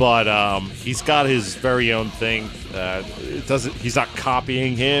 sure, but he's got his very own thing. It doesn't. He's not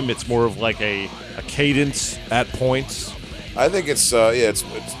copying him. It's more of like a cadence at points. I think it's it's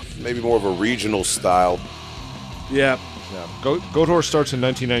maybe more of a regional style. yeah. Yeah. Goathorse starts in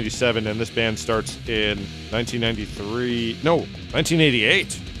 1997, and this band starts in 1993. No,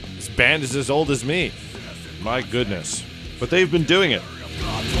 1988. This band is as old as me. My goodness. But they've been doing it. Story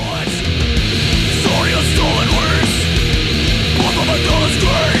of stolen words, both of my God's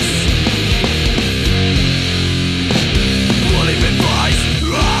grace. Believe advice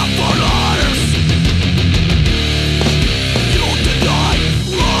for liars. You deny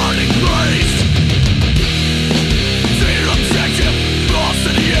learning grace. Fear objective, lost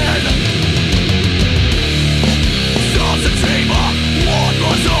in the end. Stars and chamber, one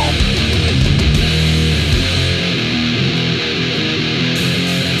was home.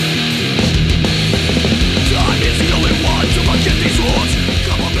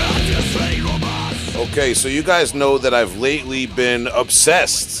 Okay, so you guys know that I've lately been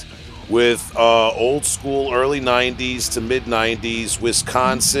obsessed with old school, early 90s to mid 90s,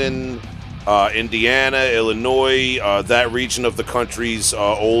 Wisconsin, Indiana, Illinois, that region of the country's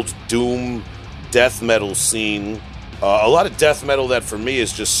old doom death metal scene. A lot of death metal that for me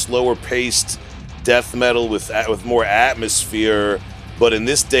is just slower paced death metal with more atmosphere. But in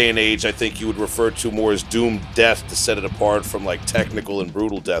this day and age, I think you would refer to more as doom death to set it apart from like technical and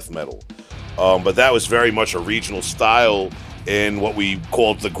brutal death metal. But that was very much a regional style in what we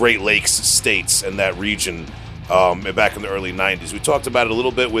called the Great Lakes states and that region back in the early 90s. We talked about it a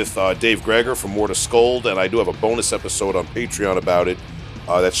little bit with Dave Greger from More to Scold, and I do have a bonus episode on Patreon about it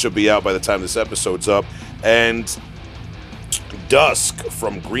that should be out by the time this episode's up. And Dusk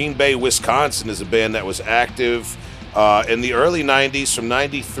from Green Bay, Wisconsin is a band that was active in the early 90s, from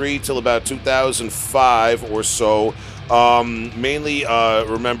 93 till about 2005 or so. Mainly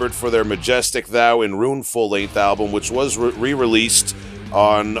remembered for their Majestic Thou in Rune full-length album, which was re-released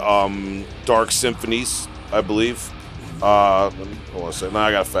on Dark Symphonies, I believe. Hold on a second. Now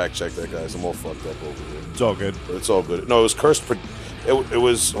I gotta fact check that, guys. I'm all fucked up over here. It's all good. But it's all good. No, it was Cursed. It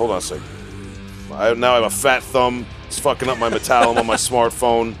was. Hold on a second. Now I have a fat thumb. It's fucking up my Metallum on my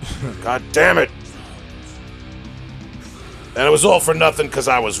smartphone. God damn it! And it was all for nothing because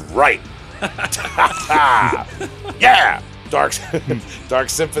I was right. Yeah! Dark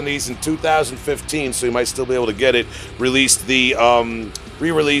Symphonies in 2015, so you might still be able to get it. Released the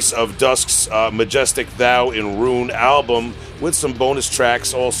re-release of Dusk's Majestic Thou in Rune album with some bonus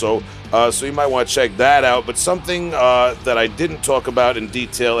tracks also. So you might want to check that out. But something that I didn't talk about in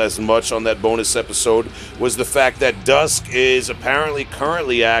detail as much on that bonus episode was the fact that Dusk is apparently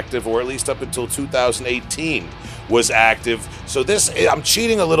currently active, or at least up until 2018 was active. So this, I'm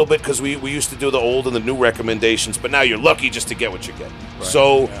cheating a little bit because we used to do the old and the new recommendations, but now you're lucky just to get what you get. Right.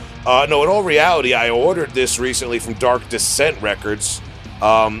 So, no, in all reality, I ordered this recently from Dark Descent Records,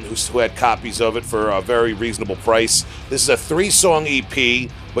 who had copies of it for a very reasonable price. This is a 3-song EP,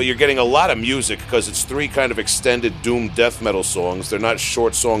 but you're getting a lot of music because it's 3 kind of extended doom death metal songs. They're not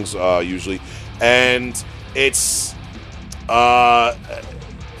short songs usually. And it's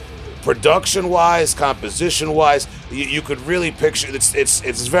production-wise, composition-wise, you could really picture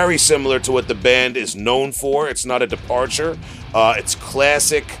it's very similar to what the band is known for. It's not a departure. It's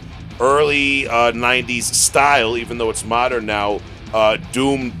classic early 90s style, even though it's modern now.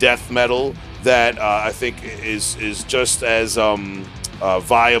 Doom death metal that I think is just as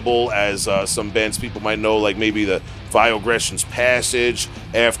viable as some bands people might know, like maybe the Viogression's Passage,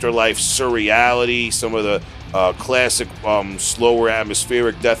 Afterlife Surreality, some of the classic, slower,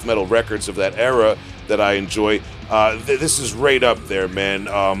 atmospheric death metal records of that era that I enjoy. This is right up there, man.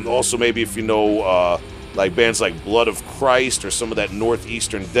 Also, maybe if you know, like bands like Blood of Christ or some of that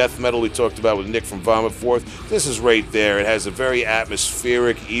northeastern death metal we talked about with Nick from Vomit Forth, this is right there. It has a very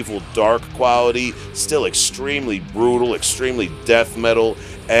atmospheric, evil, dark quality, still extremely brutal, extremely death metal.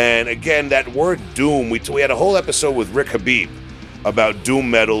 And again, that word doom, we had a whole episode with Rick Habib about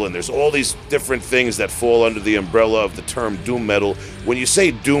doom metal, and there's all these different things that fall under the umbrella of the term doom metal. When you say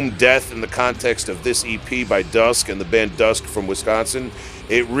doom death in the context of this EP by Dusk and the band Dusk from Wisconsin,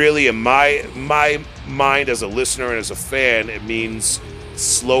 it really, in my mind as a listener and as a fan, it means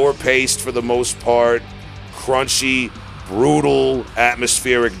slower paced for the most part, crunchy, brutal,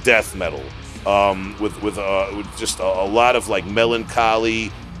 atmospheric death metal, with just a lot of like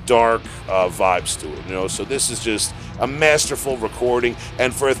melancholy, dark vibes to it, you know. So this is just a masterful recording,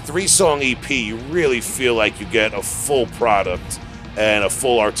 and for a 3-song EP, you really feel like you get a full product and a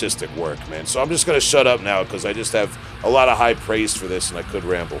full artistic work, man. So I'm just going to shut up now because I just have a lot of high praise for this, and I could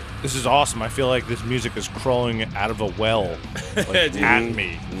ramble. This is awesome. I feel like this music is crawling out of a well like, at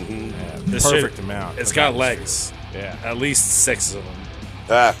me. Mm-hmm. Perfect amount. It's got legs. Yeah. At least 6 of them.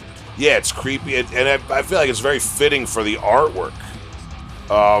 Yeah, it's creepy, and I feel like it's very fitting for the artwork,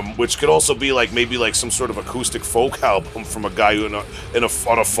 which could also be like maybe like some sort of acoustic folk album from a guy who on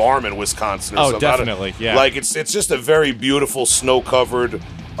a farm in Wisconsin. Or Oh, something. definitely, yeah. Like it's just a very beautiful snow-covered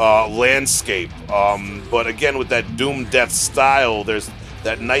landscape, but again with that doom death style, there's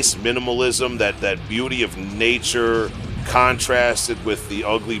that nice minimalism, that beauty of nature contrasted with the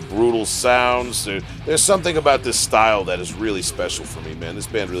ugly, brutal sounds. There's something about this style that is really special for me, man. This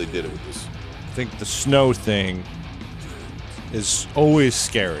band really did it with this. I think the snow thing is always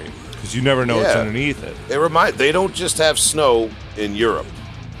scary because you never know what's underneath it. They don't just have snow in Europe.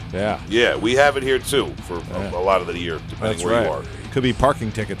 Yeah. Yeah, we have it here too for a lot of the year, depending That's where right. you are. Could be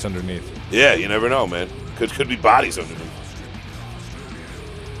parking tickets underneath. Yeah, you never know, man. Could be bodies underneath.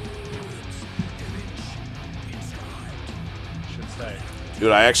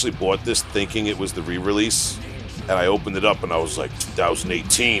 Dude, I actually bought this thinking it was the re-release, and I opened it up and I was like,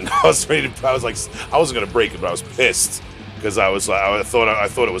 2018. I wasn't gonna break it, but I was pissed because I was like, I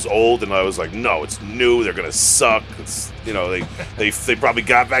thought it was old, and I was like, no, it's new. They're gonna suck. It's, you know, they probably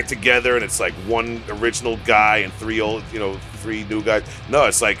got back together, and it's like one original guy and three new guys. No,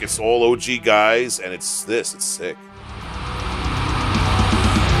 it's like it's all OG guys, and it's sick.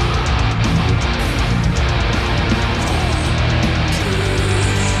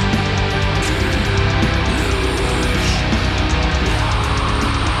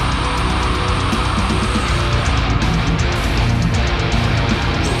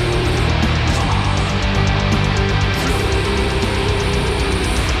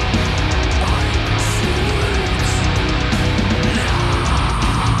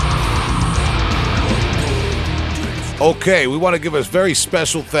 Okay, we want to give a very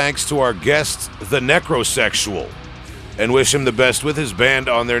special thanks to our guest, the Necrosexual, and wish him the best with his band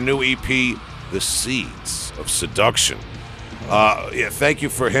on their new EP, The Seeds of Seduction. Thank you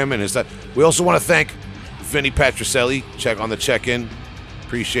for him and his. We also want to thank Vinny Patricelli. Check on the check-in.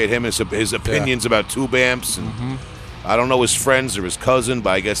 Appreciate him and his opinions about tube amps. And I don't know his friends or his cousin, but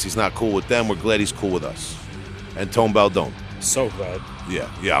I guess he's not cool with them. We're glad he's cool with us. And Tone Baldone. So glad.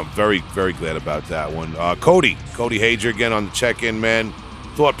 Yeah, I'm very, very glad about that one. Cody Hager again on the check-in, man.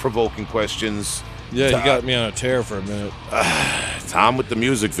 Thought-provoking questions. Yeah, you got me on a tear for a minute. Tom with the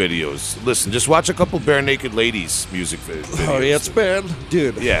music videos. Listen, just watch a couple Bare Naked Ladies music videos. Oh, yeah, it's bad.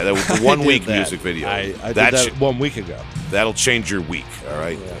 Dude. Yeah, the 1 week music video. I did that 1 week ago. That'll change your week, all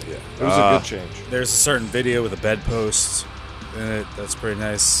right? Yeah. It was a good change. There's a certain video with a bedpost in it. That's pretty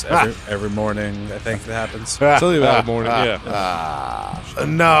nice. Every morning, I think that happens. Something about the morning, yeah.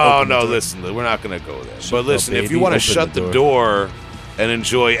 No, listen, we're not going to go there. But listen, if you want to shut the door and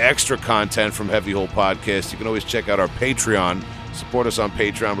enjoy extra content from Heavy Hole Podcast, you can always check out our Patreon. Support us on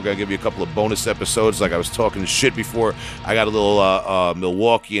Patreon. We're going to give you a couple of bonus episodes. Like I was talking shit before, I got a little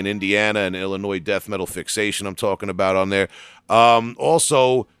Milwaukee and Indiana and Illinois death metal fixation I'm talking about on there.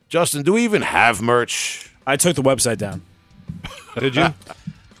 Also, Justin, do we even have merch? I took the website down. Did you?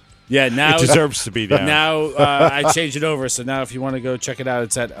 Yeah, now it deserves to be down. Now I changed it over, so now if you want to go check it out,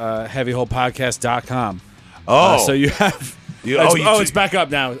 it's at heavyholepodcast.com. Oh, so you have. It's back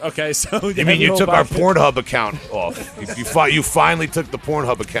up now. Okay, so you mean you took our Pornhub account off? You finally took the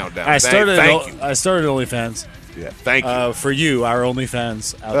Pornhub account down. I started OnlyFans. OnlyFans. Yeah, thank you for you, our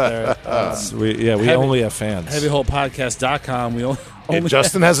OnlyFans out there. We only have fans. Heavyholepodcast.com. We only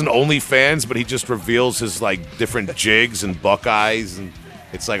Justin has an OnlyFans, but he just reveals his like different jigs and buckeyes, and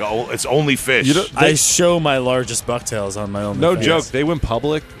it's like it's only fish. I show my largest bucktails on my OnlyFans. No joke. They went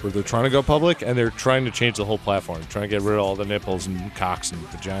public, or they're trying to go public, and they're trying to change the whole platform, trying to get rid of all the nipples and cocks and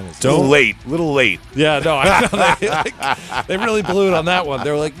vaginas. Little late. Yeah, no, I know. They really blew it on that one.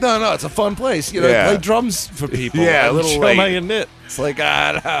 They were like, no, it's a fun place. Play drums for people. Yeah, a little late. Show how you knit. It's like,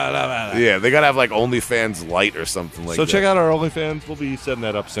 yeah, they gotta have like OnlyFans Lite or something like that. So check out our OnlyFans. We'll be setting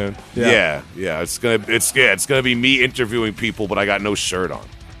that up soon. Yeah. It's gonna be me interviewing people, but I got no shirt on.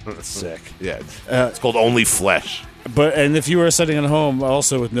 Sick. Yeah, it's called Only Flesh. And if you are sitting at home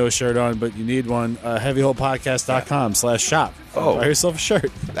also with no shirt on, but you need one, heavyholepodcast.com/shop. Buy yourself a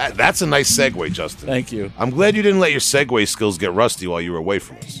shirt. That's a nice segue, Justin. Thank you. I'm glad you didn't let your segue skills get rusty while you were away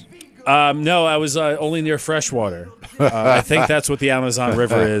from us. No, I was only near freshwater. I think that's what the Amazon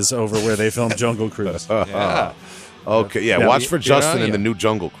River is over where they filmed Jungle Cruise. Yeah. Okay, yeah. Watch for Justin in the new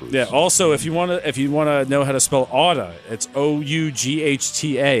Jungle Cruise. Yeah. Also, if you wanna know how to spell oughta, it's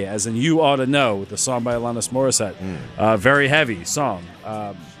Oughta, as in you ought to know, with the song by Alanis Morissette. Very heavy song.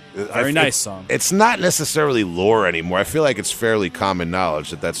 Very nice song. It's not necessarily lore anymore. I feel like it's fairly common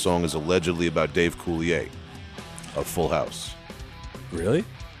knowledge that song is allegedly about Dave Coulier of Full House. Really?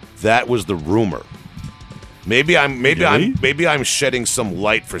 That was the rumor. Maybe I'm shedding some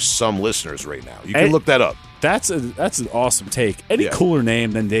light for some listeners right now. You can look that up. That's an awesome take. Any cooler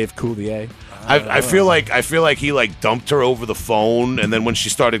name than Dave Coulier? I feel like he like dumped her over the phone, and then when she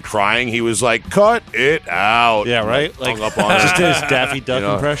started crying, he was like, "Cut it out." Yeah, right. Like hung up on just her. his Daffy Duck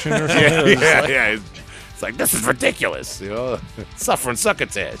impression or something. Yeah. It's like, this is ridiculous. Suffering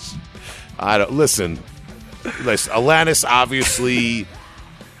succotash. I don't listen. Alanis obviously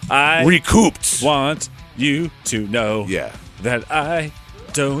recouped. Want you to know that I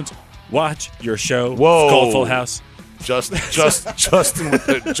don't watch your show. Whoa. It's called Full House. Justin with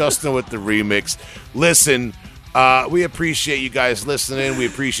the remix. Listen, we appreciate you guys listening. We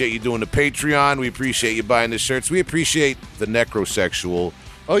appreciate you doing the Patreon. We appreciate you buying the shirts. We appreciate the Necrosexual.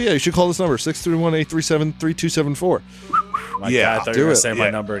 Oh yeah, you should call this number 631-837-3274. God, I thought you were going to say my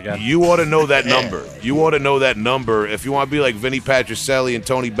number again. You ought to know that number. You ought to know that number. If you want to be like Vinny Patricelli and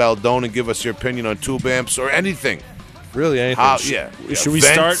Tony Baldone and give us your opinion on tube amps or anything. Really, anything. Should we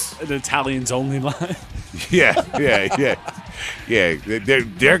start an Italians only line? Yeah.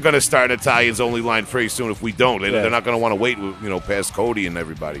 They're going to start an Italians only line pretty soon if we don't. They're not going to want to wait, past Cody and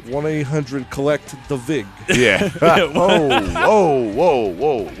everybody. 1-800-COLLECT-THE-VIG. Yeah.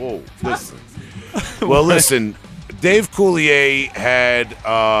 Whoa. Listen. Well, listen. Dave Coulier had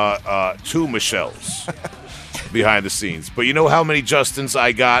 2 Michelles behind the scenes. But you know how many Justins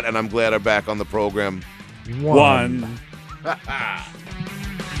I got, and I'm glad are back on the program? 1.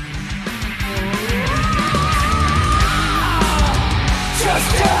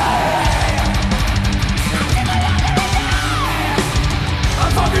 Just die.